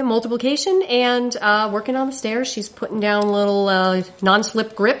doing multiplication and working on the stairs. She's putting down a little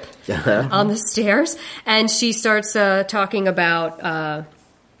non-slip grip on the stairs. And she starts talking about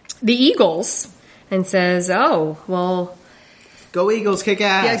the Eagles and says, oh, well... Go Eagles, kick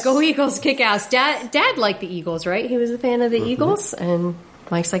ass. Yeah, go Eagles, kick ass. Dad liked the Eagles, right? He was a fan of the Eagles. And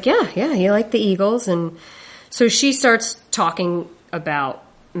Mike's like, yeah, he liked the Eagles. And so she starts talking about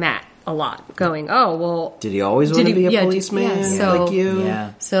Matt a lot, going, oh, well... Did he always want to be a policeman so, like you?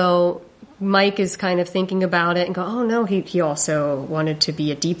 Yeah. So Mike is kind of thinking about it and go, oh, no, he also wanted to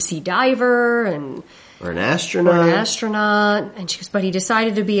be a deep-sea diver and... Or an Or astronaut. an astronaut. And she goes, but he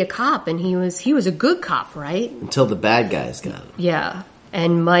decided to be a cop, and he was a good cop, right? Until the bad guys got him. Yeah.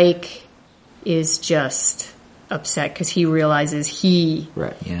 And Mike is just upset because he realizes he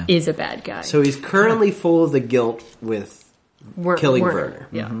Right. Yeah. is a bad guy. So he's currently full of the guilt with killing Werner.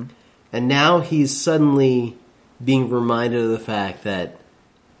 Yeah. And now he's suddenly being reminded of the fact that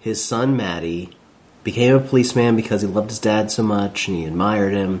his son, Matty, became a policeman because he loved his dad so much and he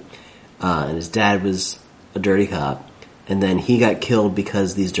admired him. And his dad was a dirty cop. And then he got killed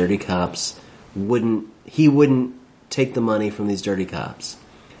because these dirty cops wouldn't take the money from these dirty cops.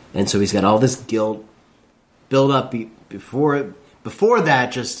 And so he's got all this guilt built up before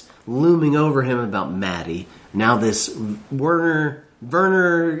that, just looming over him about Matty. Now this Werner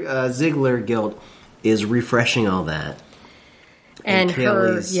Ziegler guilt is refreshing all that. And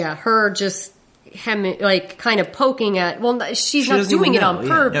Kaylee's- her just kind of poking at. Well, she's not doesn't doing even it on know, yeah.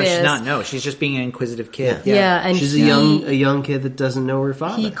 purpose. No, she's not. No, she's just being an inquisitive kid. Yeah, and she's he- a young kid that doesn't know her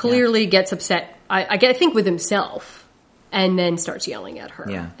father. He clearly gets upset. I think with himself, and then starts yelling at her.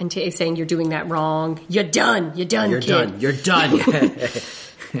 Yeah. And saying you're doing that wrong. You're done. You're done, You're kid. done. You're done.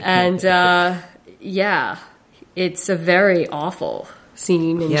 And it's a very awful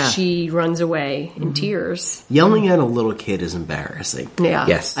scene, and Yeah. she runs away in tears. Yelling at a little kid is embarrassing. Yeah.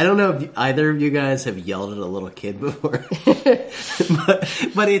 Yes. I don't know if either of you guys have yelled at a little kid before,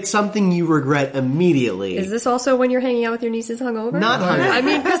 but it's something you regret immediately. Is this also when you're hanging out with your nieces hungover? Not hungover. I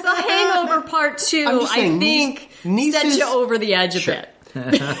mean, because the hangover part two, I'm just saying, I think, nieces- sets you over the edge a bit.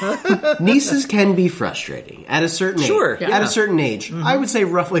 Nieces can be frustrating at a certain Sure, age. yeah. At a certain age, I would say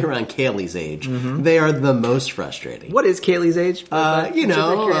roughly around Kaylee's age, they are the most frustrating. What is Kaylee's age? I'm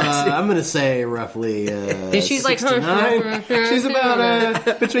going to say roughly. She's like, 6 to 9. She's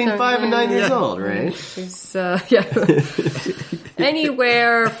about between 5 and 9 years old, right? She's,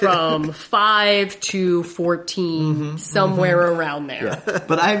 anywhere from 5 to 14, somewhere around there.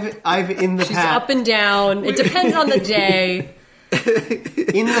 But I've in the She's past, up and down. It depends on the day.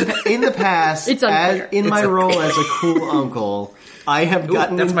 in the past, It's unfair. in my role as a cool uncle, I have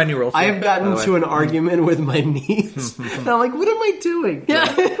gotten that's my new role for I you, have by gotten the way. to an argument with my niece. And I'm like, what am I doing?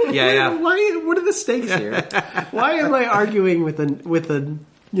 Yeah. Yeah. Why? What are the stakes here? Why am I arguing with a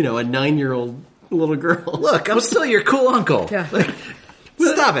 9-year-old little girl? Look, I'm still your cool uncle. Yeah.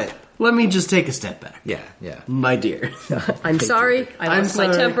 Stop it. Let me just take a step back. Yeah. My dear. I'm sorry. I lost my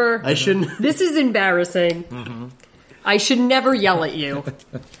temper. I shouldn't. This is embarrassing. I should never yell at you.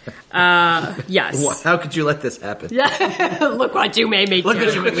 Yes. How could you let this happen? Yeah. Look what you made me do. Look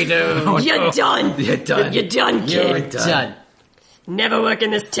what you made me do. You're done. You're done. You're done, kid. You're done. Never work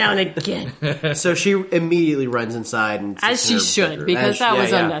in this town again. So she immediately runs inside and As sits in she her should, bedroom. because that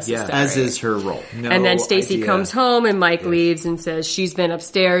was yeah, unnecessary. as is her role. No And then Stacy idea. comes home and Mike leaves and says she's been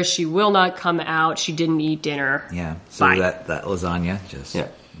upstairs. She will not come out. She didn't eat dinner. Yeah. So Bye. that lasagna just. Yeah.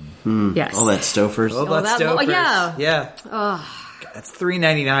 Yes. All that Stouffer's. Oh, that's that- Stouffer's. yeah. Yeah. God, that's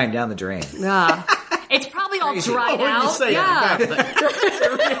 $3.99 down the drain. It's probably all Crazy. dried When you out. say Yeah.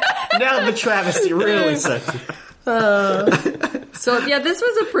 Now the travesty really sucks. So yeah, this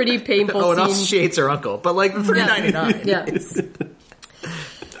was a pretty painful Oh, and also scene. she hates her uncle, but like $3.99. Yes.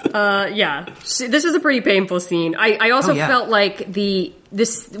 Yeah. This was a pretty painful scene. I also Oh, yeah. felt like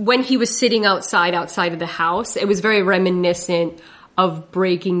when he was sitting outside of the house, it was very reminiscent of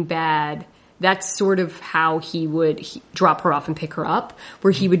Breaking Bad. That's sort of how he would drop her off and pick her up,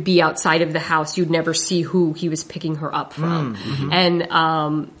 where he would be outside of the house. You'd never see who he was picking her up from. And,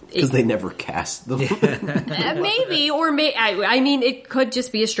 Because they never cast them. maybe, or I mean, it could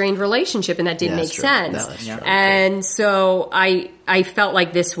just be a strained relationship, and that didn't Yeah, make that's true. sense. No, that's true. And so I felt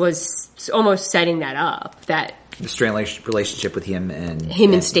like this was almost setting that up, that The strained relationship with him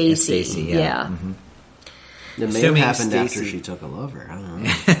and Stacy. Yeah. It may have Assuming happened after Stacey- she took a lover. I don't know.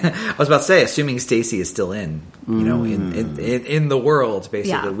 I was about to say, assuming Stacy is still in the world,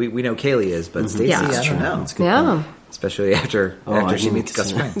 basically. Yeah. We know Kaylee is, but Stacy, Yeah. I That's don't know. That's a good yeah. point. Especially after I she didn't meets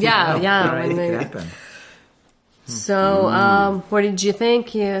Gus consider- Fring. Yeah, yeah. Anything when could they- happen. So, what did you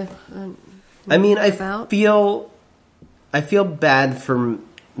think? Yeah. I mean, About? I feel bad for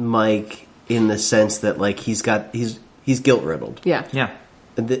Mike in the sense that like he's guilt riddled. Yeah. Yeah.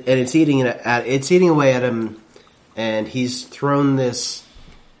 And it's eating away at him, and he's thrown this.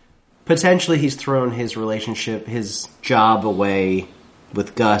 Potentially, he's thrown his relationship, his job away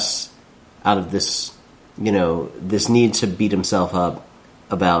with Gus out of this, this need to beat himself up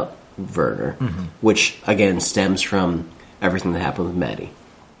about Werner, which again stems from everything that happened with Maddie.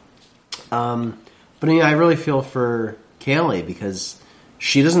 But I really feel for Kaylee because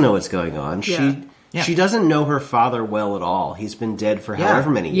she doesn't know what's going on. Yeah. She doesn't know her father well at all. He's been dead for however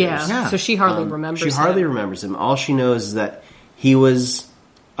many years. Yeah. So she hardly remembers She hardly him. remembers him. All she knows is that he was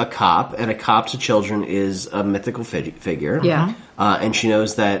a cop, and a cop to children is a mythical figure. Yeah. And she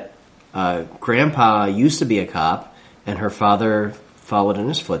knows that Grandpa used to be a cop, and her father followed in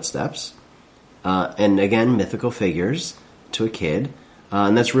his footsteps. And again, mythical figures to a kid.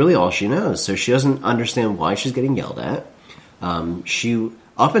 And that's really all she knows. So she doesn't understand why she's getting yelled at.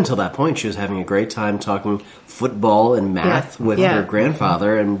 Up until that point, she was having a great time talking football and math with her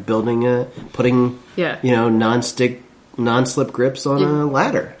grandfather and putting non-slip grips on a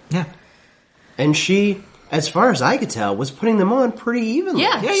ladder. Yeah. And she, as far as I could tell, was putting them on pretty evenly.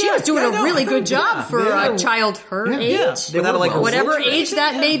 Yeah, she was doing a really good job yeah. for Yeah. a child her age. Yeah. Without, like, a Whatever vulture. age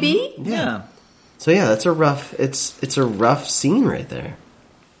that may be. Yeah. So yeah, that's a rough. It's a rough scene right there.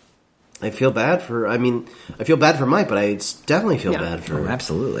 I feel bad for Mike, but I definitely feel bad for Oh,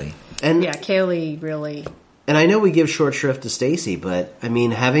 absolutely. and Yeah, Kaylee really. And I know we give short shrift to Stacy, but I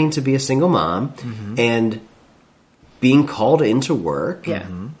mean, having to be a single mom and being called into work,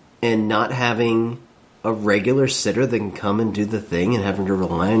 and not having a regular sitter that can come and do the thing, and having to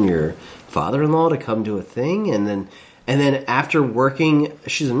rely on your father-in-law to come do a thing, and then after working,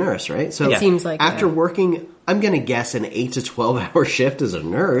 she's a nurse, right? So It seems like after working, I'm going to guess an 8 to 12 hour shift as a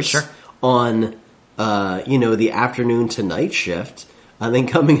nurse Sure. on, the afternoon to night shift, and then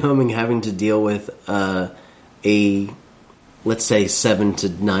coming home and having to deal with a, let's say, 7 to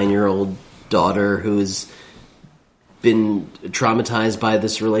 9-year-old daughter who's been traumatized by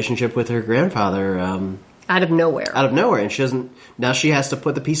this relationship with her grandfather Out of nowhere. and she doesn't. Now she has to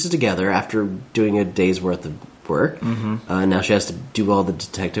put the pieces together after doing a day's worth of work. Now she has to do all the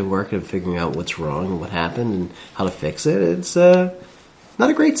detective work of figuring out what's wrong and what happened and how to fix it. It's not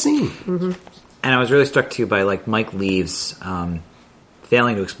a great scene. And I was really struck too by like Mike leaves,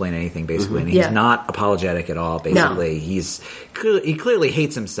 failing to explain anything basically, and he's not apologetic at all. Basically, he clearly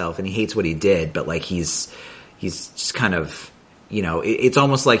hates himself and he hates what he did, but like he's just kind of, it's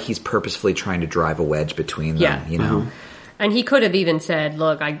almost like he's purposefully trying to drive a wedge between them. Yeah. And he could have even said,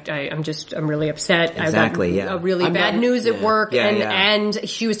 "Look, I'm really upset. Exactly, I got yeah. a really bad news at work, and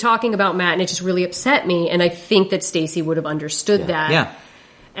she was talking about Matt, and it just really upset me." And I think that Stacy would have understood that. Yeah.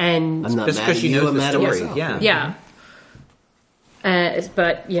 And I'm not Just mad because at she you, knows I'm the mad at story. myself. Yeah.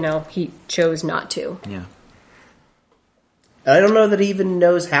 but he chose not to. Yeah. I don't know that he even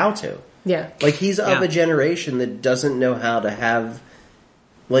knows how to. Yeah. Like, he's of Yeah. a generation that doesn't know how to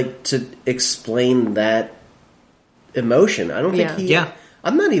to explain that emotion. I don't think he. Yeah.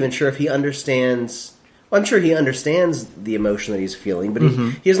 I'm not even sure if he understands. Well, I'm sure he understands the emotion that he's feeling, but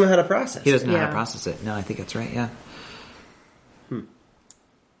he doesn't know how to process. He doesn't know how Yeah. to process it. No, I think that's right. Yeah.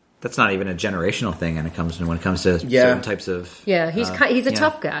 That's not even a generational thing, and when it comes to certain types of. Yeah, he's a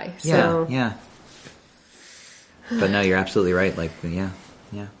tough guy. So. Yeah. But no, you're absolutely right. Like, yeah.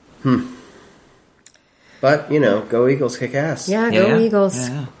 But go Eagles, kick ass. Yeah, go Eagles.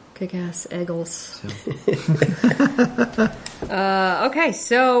 Yeah. Kick ass Eagles. Okay,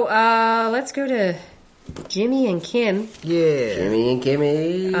 so let's go to Jimmy and Kim. Yeah. Jimmy and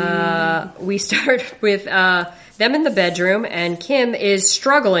Kimmy. We start with them in the bedroom, and Kim is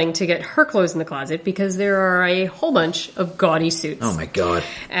struggling to get her clothes in the closet because there are a whole bunch of gaudy suits. Oh my god.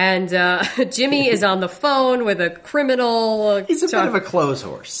 And Jimmy is on the phone with a criminal. He's a bit of a clothes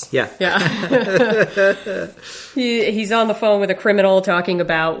horse. Yeah. Yeah. He's on the phone with a criminal talking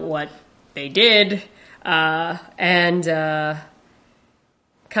about what they did, and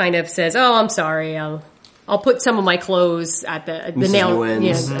kind of says, "Oh, I'm sorry. I'll put some of my clothes at the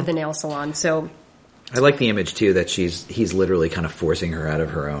nail salon." So I like the image too that he's literally kind of forcing her out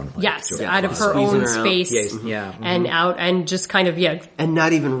of her own. Out of her own space, and out, and just kind of and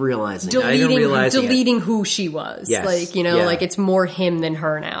not even realizing, deleting who she was. Yes. Like it's more him than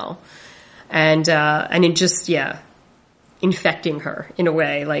her now, and it just infecting her in a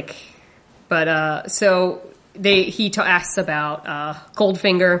way. Like, but so he asks about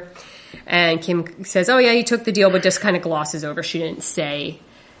Goldfinger, and Kim says, "Oh yeah, he took the deal," but just kind of glosses over. She didn't say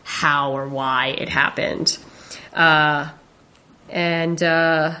how or why it happened. And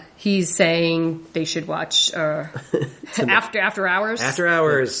he's saying they should watch After Hours. After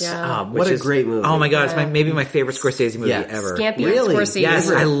Hours. Yeah. What a great movie. Oh my god, it's maybe my favorite Scorsese movie ever. Scampi Really? and Scorsese.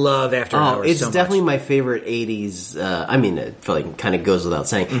 Yes, I love After Hours it's so much. definitely my favorite 80s, I mean, it feel like kind of goes without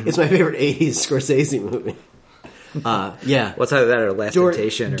saying. It's my favorite 80s Scorsese movie. Yeah. What's either that or Last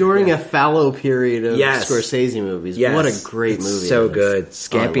Temptation? During a fallow period of Yes. Scorsese movies. Yes. What a great It's movie. so it is. good. I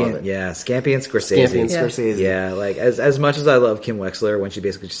Scampi love and it. Scampi and Scorsese. Scampi and Scorsese. Yeah, like as much as I love Kim Wexler when she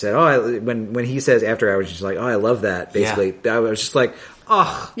basically just said, when he says After Hours, she's like, "Oh, I love that." Basically, I was just like,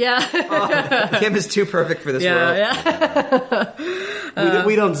 "Oh, Yeah. Kim is too perfect for this world. Yeah.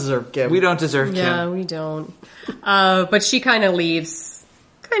 We don't deserve Kim. We don't deserve Yeah, Kim." we don't. But she kind of leaves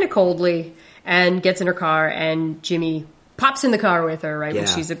kind of coldly and gets in her car, and Jimmy pops in the car with her when Yeah.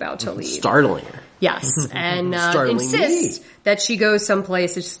 she's about to leave. Startling her. Yes, and Startling insists me. that she goes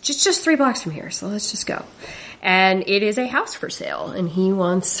someplace. It's just 3 blocks from here, so let's just go. And it is a house for sale, and he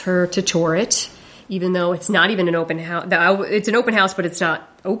wants her to tour it, even though it's not even an open house. It's an open house, but it's not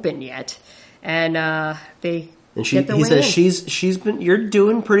open yet. And they And get their he way says in. you're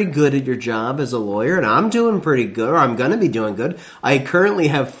doing pretty good at your job as a lawyer, and I'm doing pretty good, or I'm going to be doing good. I currently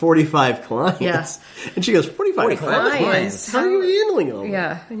have 45 clients. Yes. And she goes, 45 clients? clients? How are you handling all that?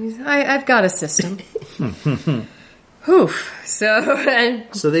 Yeah, and I've got a system. Whew. So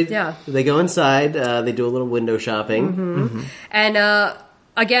they yeah. they go inside. They do a little window shopping. Mm-hmm. And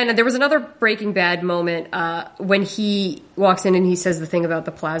again, there was another Breaking Bad moment when he walks in and he says the thing about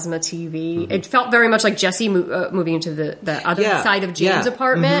the plasma TV. It felt very much like Jesse moving into the other side of James'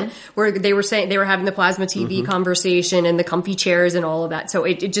 apartment, where they were saying they were having the plasma TV conversation and the comfy chairs and all of that. So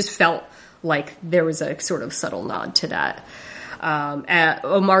it just felt like there was a sort of subtle nod to that.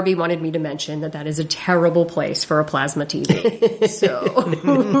 Omar B wanted me to mention that is a terrible place for a plasma TV. So,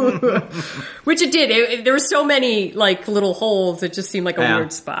 which it did. There were so many like little holes. It just seemed like a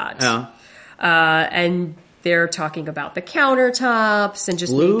weird spot. Yeah. And they're talking about the countertops and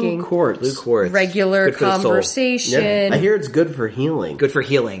just making Blue quartz. regular Good for the soul. conversation. Yeah. I hear it's good for healing. Good for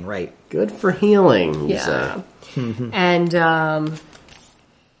healing, right? Good for healing, you Yeah. say. And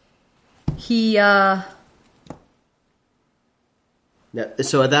he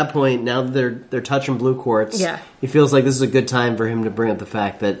So at that point, now that they're touching blue quartz, Yeah. he feels like this is a good time for him to bring up the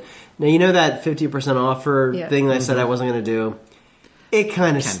fact that, now you know that 50% offer thing that I said I wasn't going to do? It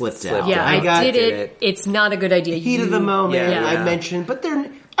kind of slipped out. Yeah, I did it. It's not a good idea. Heat of the moment, Yeah. I mentioned, but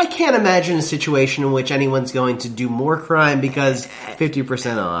I can't imagine a situation in which anyone's going to do more crime because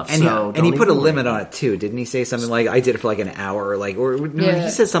 50% off. And so he put a limit on it too, didn't he? Say something like, "I did it for like an hour," like, or Yeah. he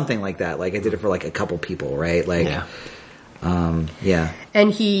said something like that, like, "I did it for like a couple people," right? Like, yeah.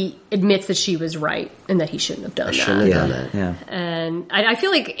 And he admits that she was right and that he shouldn't have done that. Shouldn't have done that. Yeah. And I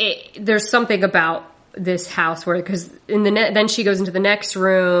feel like there's something about this house where, because then she goes into the next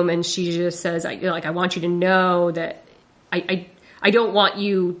room and she just says, I want you to know that I don't want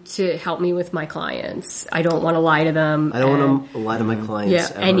you to help me with my clients. I don't want to lie to them. I don't want to lie to my clients. Yeah,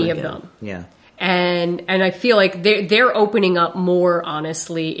 ever any of again. them. Yeah. And I feel like they're opening up more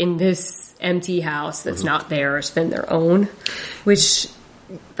honestly in this empty house that's not theirs than their own, which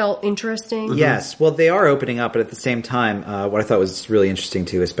felt interesting. Yes, well, they are opening up, but at the same time, what I thought was really interesting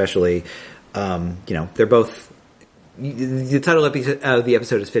too, especially, they're both. The title of the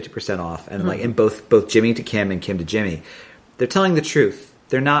episode is 50% off, and in both Jimmy to Kim and Kim to Jimmy, they're telling the truth.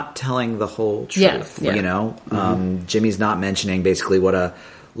 They're not telling the whole truth. Yeah. Jimmy's not mentioning basically what a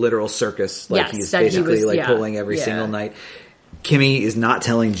literal circus he's basically pulling every single night. Kimmy is not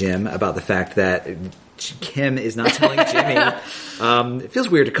telling Jim about the fact that Kim is not telling Jimmy. It feels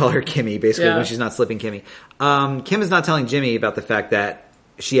weird to call her Kimmy basically when she's not slipping Kimmy. Kim is not telling Jimmy about the fact that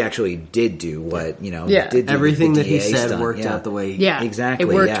she actually did do what did do everything the that he DA said stunt. worked out the way. Exactly.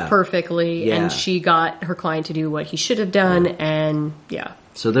 It worked perfectly, Yeah. and she got her client to do what he should have done, and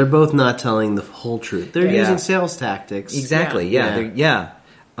So they're both not telling the whole truth. They're using sales tactics. Exactly.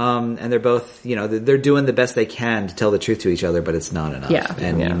 And they're both, they're doing the best they can to tell the truth to each other, but it's not enough.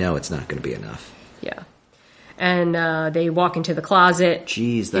 And it's not going to be enough. Yeah. And they walk into the closet.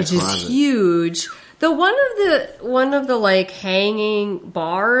 Jeez, that which closet is huge. One of the like hanging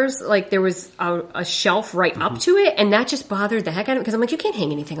bars, like there was a shelf right up to it, and that just bothered the heck out of me because I'm like, you can't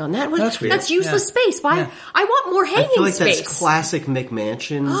hang anything on that. That's weird. That's useless space. Why? I want more hanging I feel like space. that's classic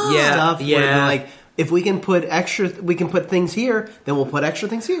McMansion Yeah, stuff. yeah. Where they're like, if we can put things here, then we'll put extra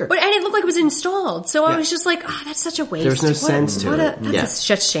things here. And it looked like it was installed, so I was just like, that's such a waste. There's no sense to it. That's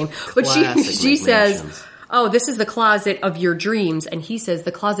such a shame. But Classic she says, McMansions. oh, this is the closet of your dreams, and he says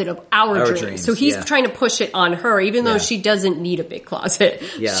the closet of our dreams. So he's trying to push it on her, even though she doesn't need a big closet.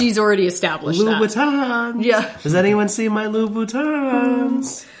 Yeah. She's already established that. Louboutins. Yeah. Does anyone see my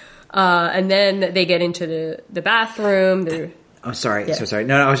Louboutins? And then they get into the bathroom. I'm sorry. So sorry.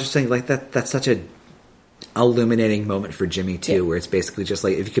 No, I was just saying that's such a illuminating moment for Jimmy too, where it's basically just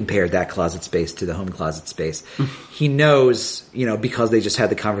like if you compare that closet space to the home closet space, he knows, because they just had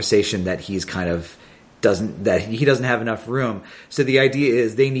the conversation that he's kind of he doesn't have enough room. So the idea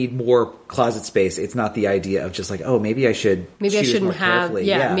is they need more closet space. It's not the idea of just like, oh, maybe I shouldn't have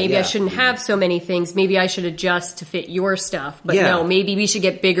I shouldn't have so many things. Maybe I should adjust to fit your stuff. But no, maybe we should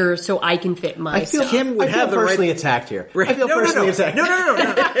get bigger so I can fit my stuff. Kim would have the right... personally attacked here. Right. I feel personally attacked. No.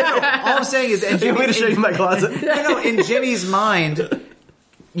 All I'm saying is, You want me to show you my closet? In Jimmy's mind,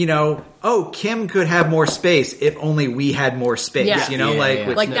 Kim could have more space if only we had more space.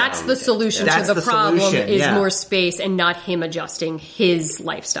 That's the solution to the problem is more space and not him adjusting his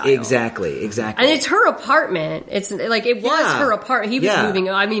lifestyle. Exactly. And it's her apartment. It's like it was her apartment. He was moving.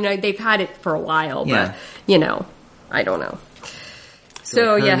 I mean, they've had it for a while, but I don't know.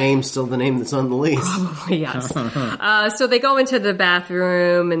 So her name's still the name that's on the lease. Probably, yes. So they go into the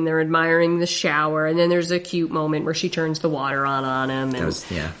bathroom and they're admiring the shower, and then there's a cute moment where she turns the water on him, and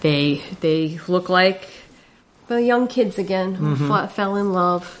they look like the young kids again who fell in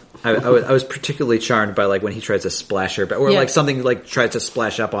love. I was particularly charmed by when he tries to splash her, or something tries to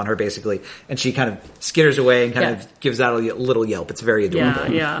splash up on her basically, and she kind of skitters away and kind of gives out a little yelp. It's very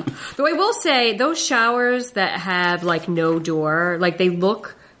adorable. Yeah. Though I will say those showers that have no door, they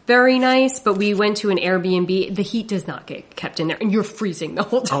look very nice, but we went to an Airbnb. The heat does not get kept in there, and you're freezing the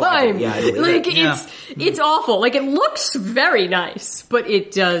whole time. It's awful. It looks very nice, but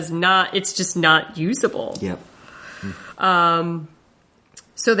it does not. It's just not usable. Yep.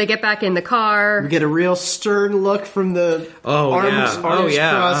 So they get back in the car. We get a real stern look from the arms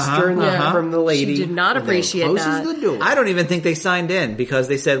crossed stern look from the lady. She did not appreciate that. The door. I don't even think they signed in because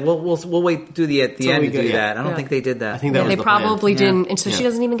they said, "Well, we'll wait to the end to do that." I don't think they did that. I think that was they the probably plan. didn't, and so she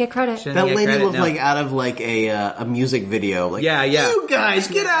doesn't even get credit. That lady looked out of a music video. You guys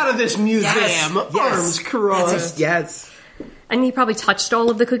get out of this museum. Arms crossed. Yes. And he probably touched all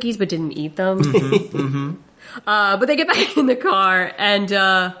of the cookies but didn't eat them. But they get back in the car,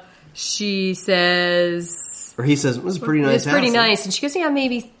 and she says... Or he says, it was pretty nice. It's pretty nice. And she goes, yeah,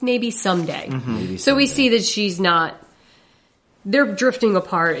 maybe someday. So we see that she's not... They're drifting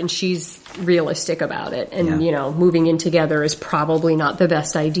apart, and she's realistic about it. And, moving in together is probably not the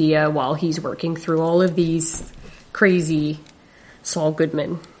best idea while he's working through all of these crazy Saul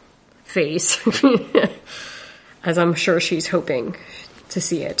Goodman phase. As I'm sure she's hoping to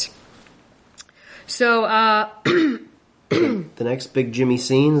see it. So, the next big Jimmy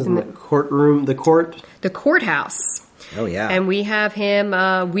scene is in the courtroom, the courthouse. Oh, yeah. And we have him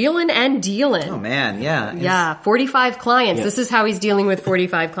wheeling and dealing. Oh, man, yeah. Yeah, 45 clients. Yeah. This is how he's dealing with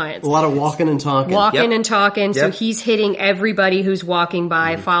 45 clients. A lot of walking and talking. And talking. So he's hitting everybody who's walking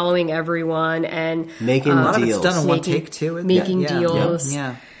by, following everyone, and... Making deals. A lot of it's done in one take, too. Making deals.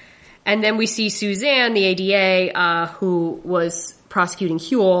 Yeah. And then we see Suzanne, the ADA, who was prosecuting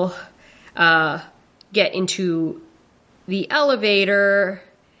Huel, get into the elevator,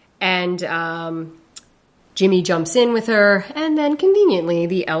 and Jimmy jumps in with her, and then conveniently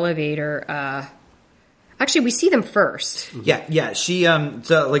the elevator. Actually, we see them first. Yeah. She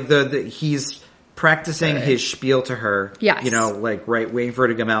so like he's practicing his spiel to her. Yes. You know, like waiting for her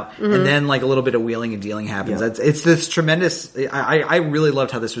to come out, and then like a little bit of wheeling and dealing happens. Yeah. It's this tremendous. I really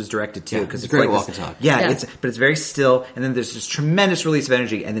loved how this was directed too, because it's it's great like walk this, and talk. Yeah. but it's very still, and then there's this tremendous release of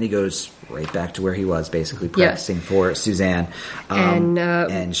energy, and then he goes right back to where he was, basically practicing for Suzanne,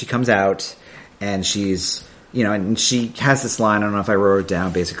 and she comes out, and she's. You know, and she has this line, I don't know if I wrote it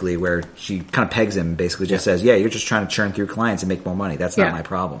down, basically, where she kind of pegs him, basically just says, you're just trying to churn through clients and make more money. That's not my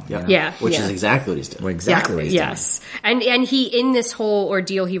problem. Yeah. You know? Yeah. Which is exactly what he's doing. Well, exactly what he's doing. Yes. And he, in this whole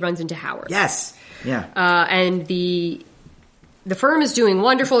ordeal, he runs into Howard. Yes. Yeah. And the firm is doing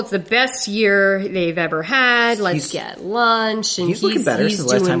wonderful. It's the best year they've ever had. Let's get lunch. And he's looking better since the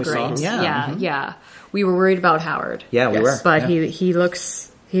last time we great. saw him. Yeah. Yeah. We were worried about Howard. Yeah, we were. But Yeah. he looks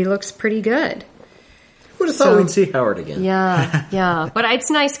pretty good. Would have thought we'd see Howard again. Yeah. But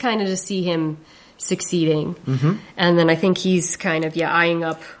it's nice kind of to see him succeeding. Mm-hmm. And then I think he's kind of, eyeing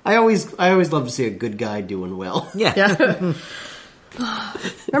up. I always love to see a good guy doing well. Yeah. Remember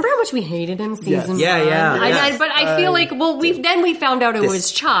how much we hated him season Yeah, one? yeah. But I feel like, we found out it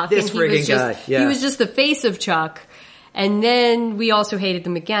was Chuck. this And he was friggin' guy, just, yeah. he was just the face of Chuck. And then we also hated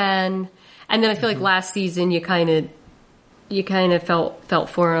them again. And then I feel like last season you kind of felt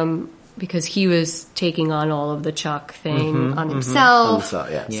for him, because he was taking on all of the Chuck thing on himself.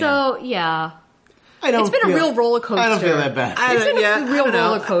 Yeah. So, yeah. It's been a real roller coaster. I don't feel that bad. It's been a real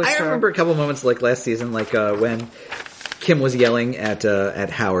roller coaster. I remember a couple moments like last season, like when Kim was yelling at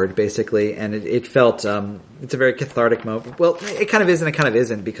Howard, basically, and it felt it's a very cathartic moment. Well, it kind of is and it kind of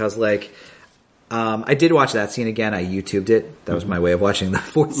isn't, because like I did watch that scene again. I YouTubed it. That was my way of watching the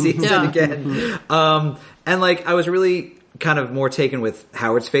fourth season again. And like I was really kind of more taken with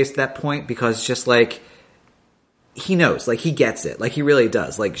Howard's face at that point, because just like he knows, like he gets it, like he really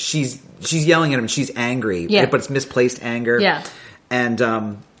does. Like she's yelling at him, she's angry, but it's misplaced anger. Yeah. And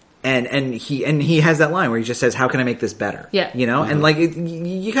he has that line where he just says, "How can I make this better?" Yeah. You know, and like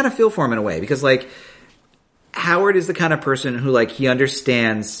you kind of feel for him in a way, because like Howard is the kind of person who like he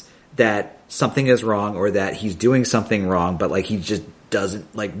understands that something is wrong or that he's doing something wrong, but like he just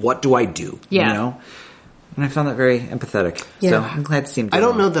doesn't, like, what do I do? Yeah. You know? And I found that very empathetic. Yeah. So I'm glad to see him do I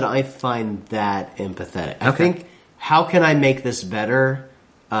don't well. know that I find that empathetic. I Okay. think, how can I make this better,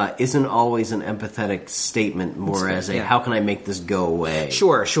 isn't always an empathetic statement, more as a, how can I make this go away?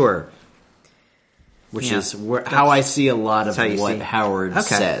 Sure. Which Yeah. is how I see a lot of That's how you what see. Howard Okay.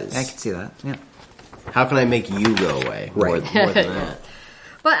 says. I can see that. Yeah. How can I make you go away? Right. More than that.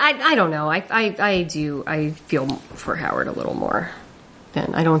 But I don't know. I feel for Howard a little more.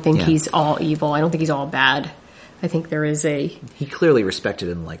 Then I don't think Yeah. he's all evil. I don't think he's all bad. I think there is a He clearly respected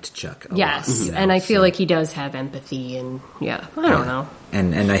and liked Chuck a yes, lot. You know, and I feel so- like he does have empathy, and I don't know.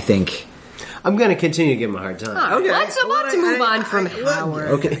 And I think... I'm going to continue to give him a hard time. Okay. Let's move on from Howard.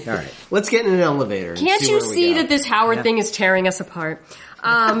 Okay, all right. Let's get in an elevator. And Can't see you where we see go. that this Howard thing is tearing us apart?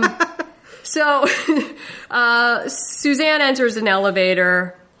 So Suzanne enters an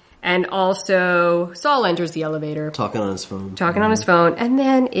elevator, and also Saul enters the elevator, Talking on his phone. talking on his phone, and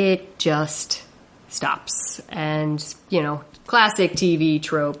then it just stops. And, classic TV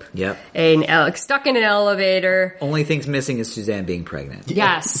trope. Yep. Stuck in an elevator. Only thing's missing is Suzanne being pregnant.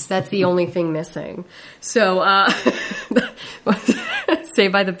 Yes, that's the only thing missing. So,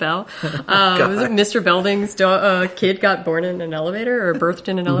 Saved by the Bell. Was it Mr. Belding's kid got born in an elevator or birthed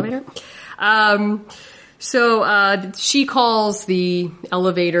in an elevator? So she calls the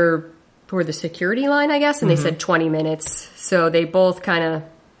elevator for the security line, I guess, and they said 20 minutes. So they both kind of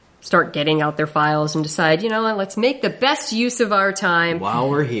start getting out their files and decide, what, let's make the best use of our time While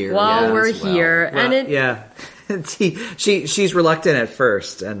we're here. while we're as well. here. Well, And it, yeah. She's reluctant at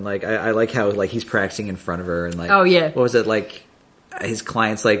first, and like I like how like he's practicing in front of her, and like Oh, yeah. what was it like? His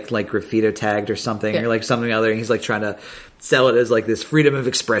clients like graffito tagged or something, Yeah. or like something other, and he's like trying to sell it as like this freedom of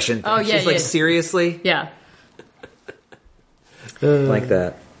expression thing. Oh, yeah, She's like, yeah. seriously, yeah. like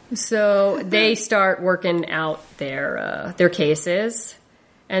that. So they start working out their cases,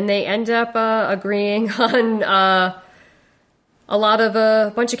 and they end up agreeing on a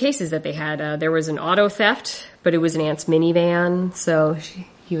bunch of cases that they had. There was an auto theft, but it was an aunt's minivan, so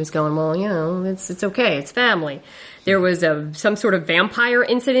he was going, well, it's okay, it's family. There was some sort of vampire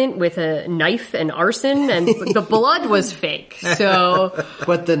incident with a knife and arson, and the blood was fake. So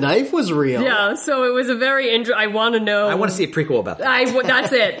But the knife was real. yeah, so it was a very I want to know. I want to see a prequel about that.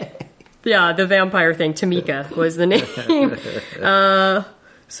 That's it. Yeah, the vampire thing. Tamika was the name.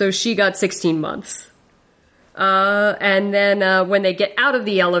 So she got 16 months. And then when they get out of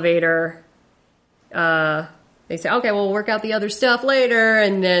the elevator, they say, okay, we'll work out the other stuff later.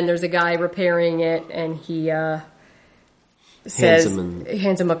 And then there's a guy repairing it, and he hands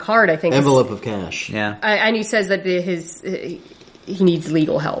him a card, I think. Envelope of cash. Yeah. And he says that he needs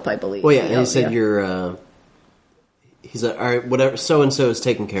legal help, I believe. Well, yeah, and he said he's like, all right, whatever, so-and-so is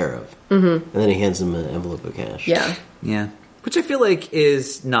taken care of. Mm-hmm. And then he hands him an envelope of cash. Yeah. Yeah. Which I feel like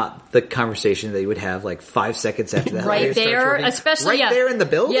is not the conversation that you would have like 5 seconds after that. Right there, especially right there in the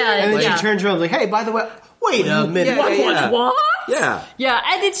building. Yeah, And then yeah. she turns around like, hey, by the way, wait a minute. What? Yeah. Yeah,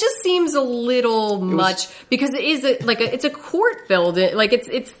 and it just seems a little much because it is it's a court building. Like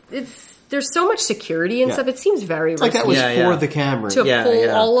it's there's so much security and Yeah. stuff. It seems very Like that was risky for the camera. to pull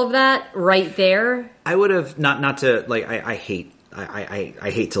all of that right there. I would have not to like. I hate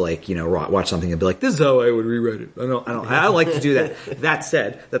to like watch something and be like, this is how I would rewrite it. I don't like to do that. That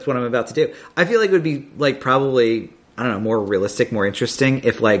said, that's what I'm about to do. I feel like it would be like probably, I don't know, more realistic, more interesting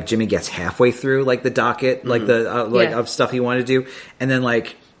if like Jimmy gets halfway through like the docket, like the of stuff he wanted to do, and then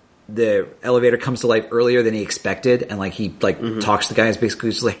like the elevator comes to life earlier than he expected, and like he like talks to the guy and is basically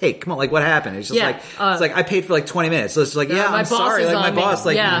just like, hey, come on, like what happened? It's just it's like I paid for like 20 minutes, so it's like my I'm boss sorry, is like my on me. boss,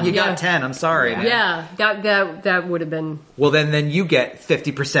 like Yeah, you yeah. got 10, I'm sorry. man. Yeah, that would have been Well, then you get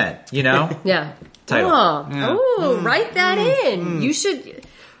 50%. yeah. Title. Oh, Yeah. oh, write that in. You should.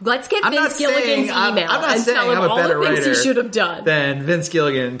 Let's get I'm not Vince Gilligan's saying- email I'm not and saying tell him I'm a all better the things he writer should have done. than Vince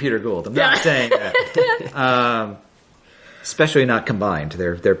Gilligan and Peter Gould. I'm not saying that. Especially not combined.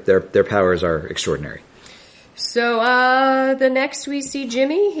 Their powers are extraordinary. So, the next we see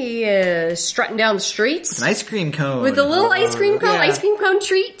Jimmy, he is strutting down the streets An ice cream cone with a little ice cream cone, yeah. ice cream cone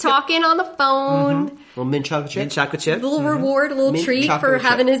treat, talking on the phone. Well, mint chocolate chip. Mint chocolate chip. A little reward, a little Mint treat for chocolate chip.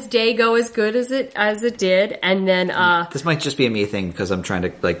 having his day go as good as it did. And then, This might just be a me thing because I'm trying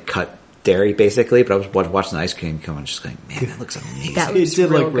to like cut dairy basically, but I was watching the ice cream cone and just going, man, that looks amazing. that It was did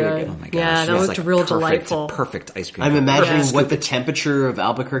real look really good. good. Oh my gosh. Yeah, that It's looked like real perfect, delightful. Perfect ice cream I'm cone. imagining Perfect what the scoop. temperature of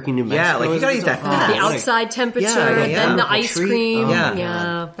Albuquerque, New Mexico Yeah, like, you is. gotta eat that Oh, fast. The what a outside temperature, yeah, then the yeah. ice Treat. cream. Oh,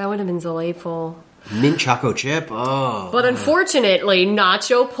 yeah, that would have been delightful. Mint choco chip. Oh. But unfortunately,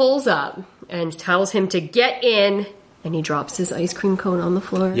 Nacho pulls up and tells him to get in, and he drops his ice cream cone on the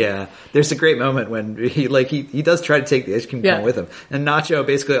floor. Yeah, there's a great moment when he does try to take the ice cream cone with him, and Nacho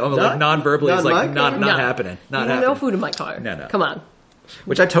basically almost like non-verbally is like not happening, not happening. No food in my car. No. Come on.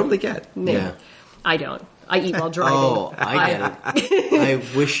 Which I totally get. Yeah. I don't. I eat while driving. Oh, I get it.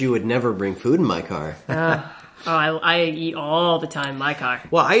 I wish you would never bring food in my car. I eat all the time in my car.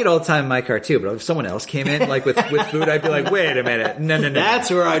 Well, I eat all the time in my car too, but if someone else came in like with food, I'd be like, wait a minute, no. That's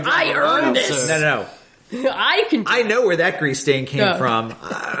where I earned this. No. I can. I know where that grease stain came Yeah. from.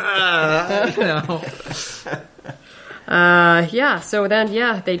 Yeah. So then,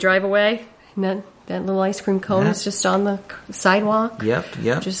 they drive away, and then that little ice cream cone is just on the sidewalk. Yep.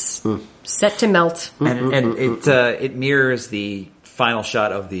 Just set to melt. And it mirrors the final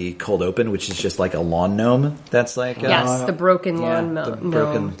shot of the cold open, which is just like a lawn gnome. That's like Yes, the broken yeah, lawn the gnome.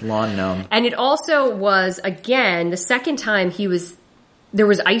 broken lawn gnome. And it also was, again, the second time there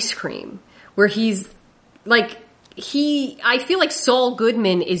was ice cream, where he's, like, I feel like Saul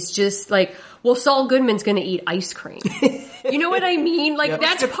Goodman is just like, well, Saul Goodman's gonna eat ice cream. You know what I mean? Like,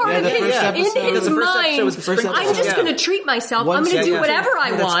 that's part of the his, first episode. in his The first mind, episode was the first I'm episode, just yeah. gonna treat myself. One I'm gonna step, do yeah. whatever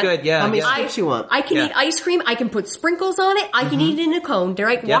I That's want. good, yeah. How many yeah. steps you want? I can Yeah. eat ice cream. I can put sprinkles on it. I can eat it in a cone. They're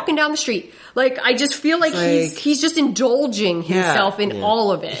like walking down the street. Like, I just feel like It's he's just indulging himself in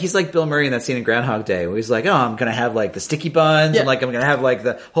all of it. He's like Bill Murray in that scene in Groundhog Day, where he's like, "Oh, I'm gonna have like the sticky buns, and like I'm gonna have like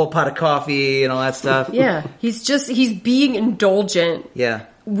the whole pot of coffee and all that stuff." Yeah, he's being indulgent Yeah.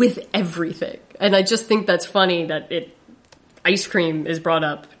 with everything, and I just think that's funny that ice cream is brought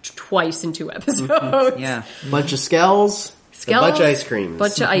up twice in 2 episodes. Yeah. Bunch of skells. A bunch of ice creams.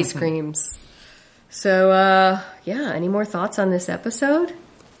 Bunch of ice creams. So, any more thoughts on this episode?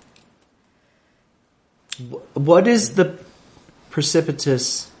 What is the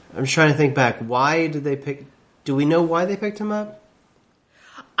precipitous... I'm just trying to think back. Why did they pick... Do we know why they picked him up?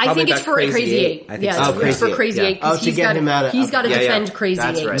 I Probably think it's about for Crazy Crazy Eight. Eight. I think Yeah, so. it's for Crazy Crazy Eight, Eight. yeah. 'cause Oh, to get him out of... He's got to okay. defend Crazy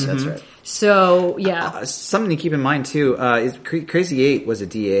That's Eight. right, that's right. So, yeah. Something to keep in mind too. Is Crazy Eight was a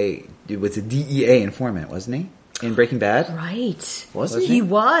DEA informant, wasn't he? In Breaking Bad. Right. Was he? He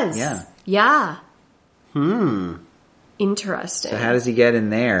was. Yeah. Yeah. Interesting. So how does he get in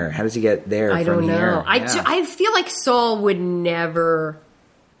there? How does he get there? I from don't know. here? I feel like Saul would never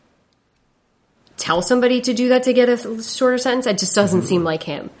tell somebody to do that to get a shorter sentence. It just doesn't seem like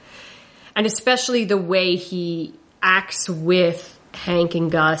him. And especially the way he acts with Hank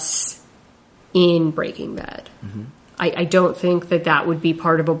and Gus in Breaking Bad. I don't think that would be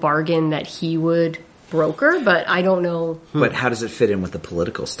part of a bargain that he would broker, but I don't know. But how does it fit in with the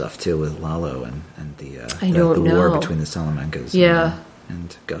political stuff too, with Lalo and the don't war know. between the Salamancas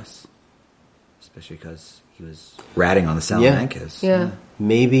and Gus, especially because he was ratting on the Salamancas. Yeah.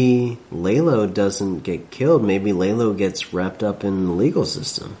 Maybe Lalo doesn't get killed. Maybe Lalo gets wrapped up in the legal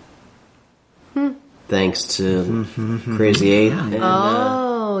system. Thanks to Crazy 8. And,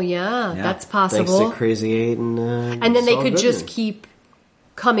 That's possible. thanks to Crazy 8 and then they Saul could just Goodman. keep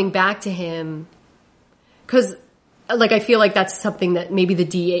coming back to him. Because, like, I feel like that's something that maybe the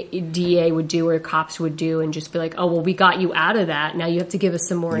DA would do or cops would do and just be like, oh, well, we got you out of that. Now you have to give us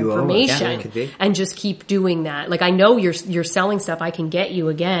some more You owe us. information. Yeah, it could be. And just keep doing that. Like, I know you're selling stuff. I can get you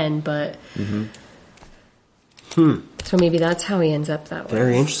again, but... So maybe that's how he ends up that way.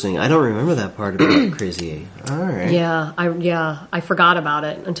 Very interesting. I don't remember that part about Crazy 8. All right. Yeah, I forgot about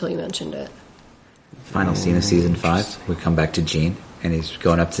it until you mentioned it. Final scene of season 5, we come back to Gene, and he's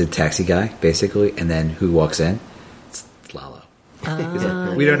going up to the taxi guy, basically, and then who walks in? It's Lalo. He's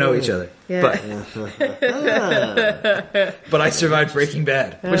like, we don't know each other, but I survived Breaking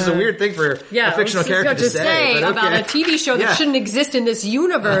Bad, which is a weird thing for a fictional character to say. But about a TV show that shouldn't exist in this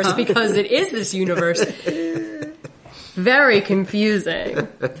universe because it is this universe. Very confusing.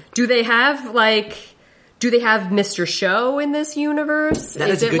 Do they have Mr. Show in this universe? That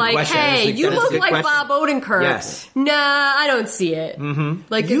is a it good like, question. I hey, think you that is a look good like question. Bob Odenkirk? Yes. Nah, I don't see it. Mm-hmm.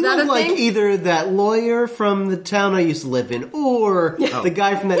 Like, You is that look a like thing? either that lawyer from the town I used to live in, or the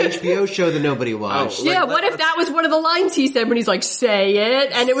guy from that HBO show that nobody watched. Yeah, what if that was one of the lines he said when he's like, say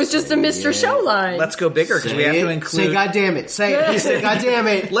it, and it was just a Mr. Show line? Let's go bigger because we have to include. Say, God damn it! Say it! Say, God damn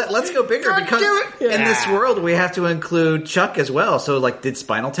it! Let's go bigger God because damn it. in this world we have to include Chuck as well. So, like, did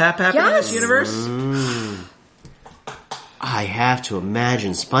Spinal Tap happen in this Yes. universe? I have to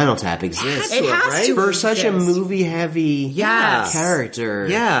imagine Spinal Tap exists. It has to For such a exist. movie-heavy Yes. character.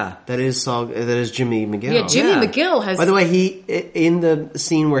 Yeah. That is Jimmy McGill. Yeah, Jimmy Yeah. McGill has... By the way, in the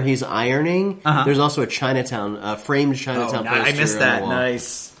scene where he's ironing, there's also a framed Chinatown poster I missed on that. the wall.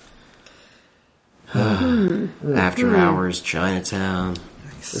 Nice. After Hours Chinatown.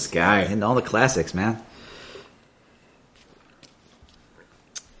 This guy. And all the classics, man.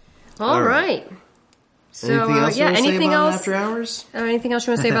 All right. So, Anything else you want to say anything about else? After Hours? Anything else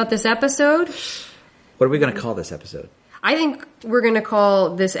you want to say about this episode? What are we going to call this episode? I think we're going to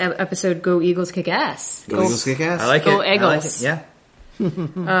call this episode "Go Eagles Kick Ass." Go Eagles Kick Ass? I like Go it. I like Eagles. it. Yeah.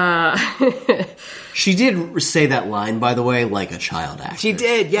 She did say that line, by the way, like a child actor. She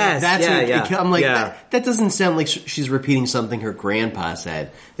did, yes. That's I'm like, Yeah. that doesn't sound like she's repeating something her grandpa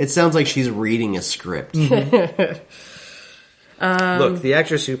said. It sounds like she's reading a script. Look, the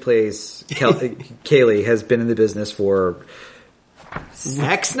actress who plays Kaylee has been in the business for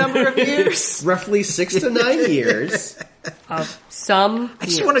X number of years. Roughly 6 to 9 years. Some. I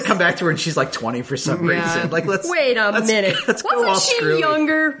just want to come back to her and she's like 20 for some reason. Like, wait a minute. Let's go all Wasn't she screwy.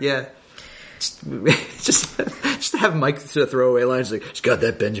 younger? Yeah. Just have Mike throw away lines like, she's got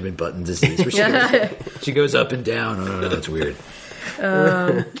that Benjamin Button disease. Where she goes up and down. Oh, that's weird.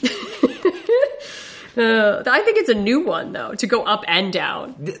 I think it's a new one though, to go up and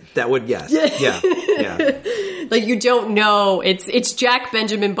down. That would, yes. Yeah. Like you don't know. It's Jack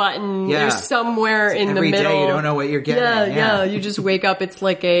Benjamin Button. Yeah. There's somewhere in the Every middle. day you don't know what you're getting. Yeah. You just wake up. It's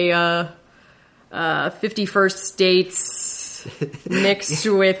like a 51st States mixed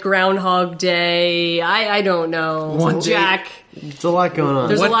with Groundhog Day. I don't know. One day- Jack. There's a lot going on.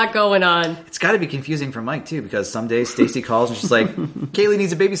 There's a lot going on. It's got to be confusing for Mike, too, because some days Stacy calls and she's like, Kaylee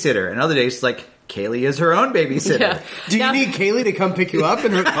needs a babysitter. And other days she's like, Kaylee is her own babysitter. Yeah. Do you need Kaylee to come pick you up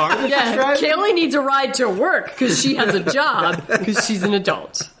in her car that she's Yeah, driving? Kaylee needs a ride to work because she has a job because she's an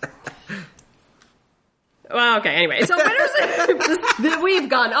adult. Well, okay. Anyway, so we've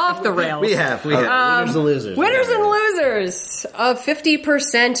gone off the rails. We have. Winners and losers. Winners and losers of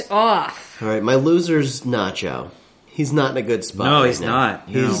 50% off. All right, my loser's Nacho. He's not in a good spot. No, right he's now. not.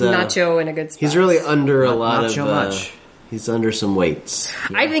 No. He's Nacho in a good spot. He's really under a lot not of. so much. He's under some weights.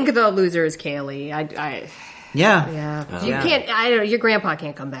 I think the loser is Kaylee. Yeah. You can't. I don't. Your grandpa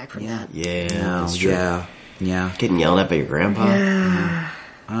can't come back from that. Yeah, No, that's true. Yeah. Getting yelled at by your grandpa.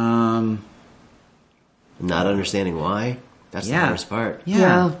 Um, Not understanding why. That's the Yeah. hardest part.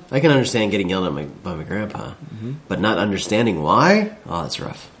 yeah. I can understand getting yelled at by my grandpa, but not understanding why. Oh, that's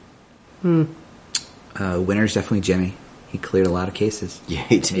rough. Winner's definitely Jimmy. He cleared a lot of cases. Yeah,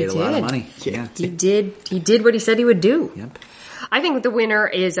 he did. Made a lot of did. money. Yeah. He did what he said he would do. Yep. I think the winner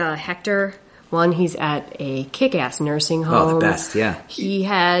is Hector. One, he's at a kick-ass nursing home. Oh, the best, yeah. He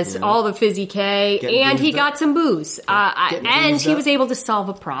has all the Fizzy K, Getting and he boozed got up. some booze. And boozed he up. was able to solve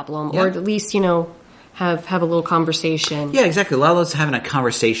a problem, Yeah. or at least, have a little conversation. Yeah, exactly. Lalo's having a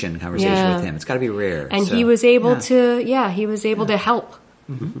conversation Yeah. with him. It's got to be rare. And so, he was able yeah. to help,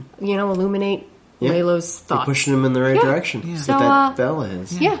 illuminate Yeah. Laylo's You're thoughts. pushing him in the right Yeah. direction. Yeah. So, But that Bella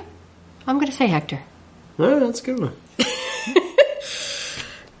is. Yeah, I'm going to say Hector All right, that's a good one.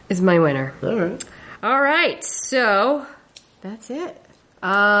 is my winner. All right. All right, so that's it.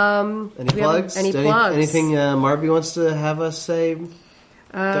 Any plugs? Any plugs? Anything Marby wants to have us say? Do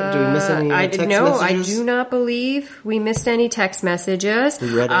we miss any text I messages? do not believe we missed any text messages.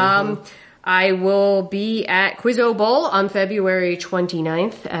 We read anything? I will be at Quizzo Bowl on February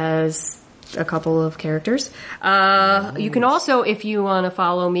 29th as a couple of characters. You can also, if you want to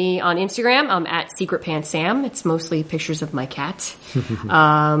follow me on Instagram, I'm at Secret Pants Sam. It's mostly pictures of my cat.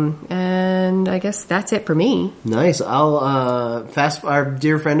 And I guess that's it for me. Nice. Our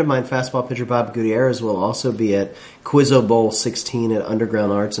dear friend of mine, fastball pitcher Bob Gutierrez, will also be at Quizzo Bowl 16 at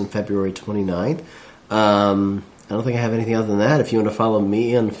Underground Arts on February 29th. I don't think I have anything other than that. If you want to follow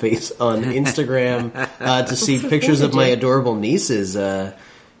me on Instagram to see pictures of my adorable nieces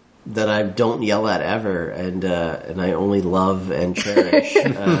that I don't yell at ever, and I only love and cherish.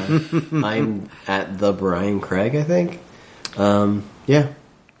 I'm at the Brian Craig, I think. Yeah,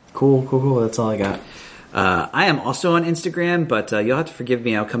 cool. That's all I got. I am also on Instagram, but you'll have to forgive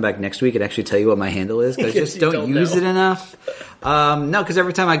me. I'll come back next week and actually tell you what my handle is, because I just don't use it enough. No, because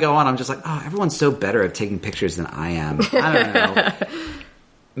every time I go on, I'm just like, oh, everyone's so better at taking pictures than I am. I don't know.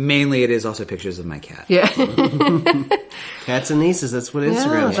 Mainly, it is also pictures of my cat. Yeah. Cats and nieces, that's what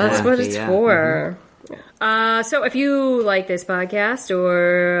Instagram's that's for. what it's for. So if you like this podcast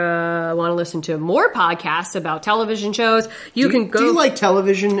or want to listen to more podcasts about television shows, you can go... Do you like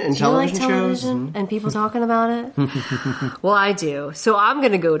television and Do you like television shows? television and people talking about it? Well, I do. So I'm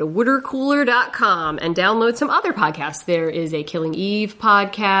going to go to watercooler.com and download some other podcasts. There is a Killing Eve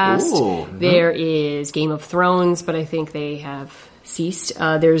podcast. Ooh. There is Game of Thrones, but I think they have ceased.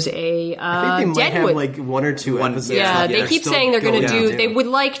 There's a I think they might Deadwood. have like one or two episodes. Yeah, left. they They're keep still saying they're going to going do... They would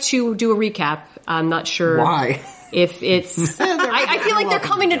like to do a recap. I'm not sure Why? if it's... I feel like they're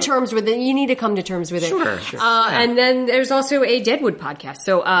coming to terms with it. You need to come to terms with it. Sure. And then there's also a Deadwood podcast.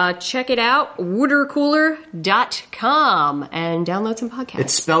 So check it out, watercooler.com, and download some podcasts.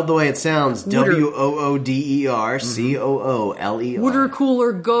 It's spelled the way it sounds. Wooder. WOODERCOOLER. Water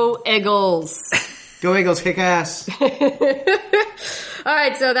Cooler, go Eagles. Go Eagles, kick ass. All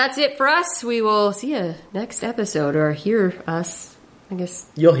right, so that's it for us. We will see you next episode, or hear us. I guess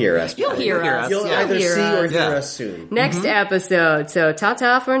You'll hear us. you'll hear us. You'll You'll either hear see or us. hear us soon. Next episode. So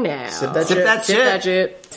ta-ta for now. Sip that Sip shit. that Sip shit. that shit.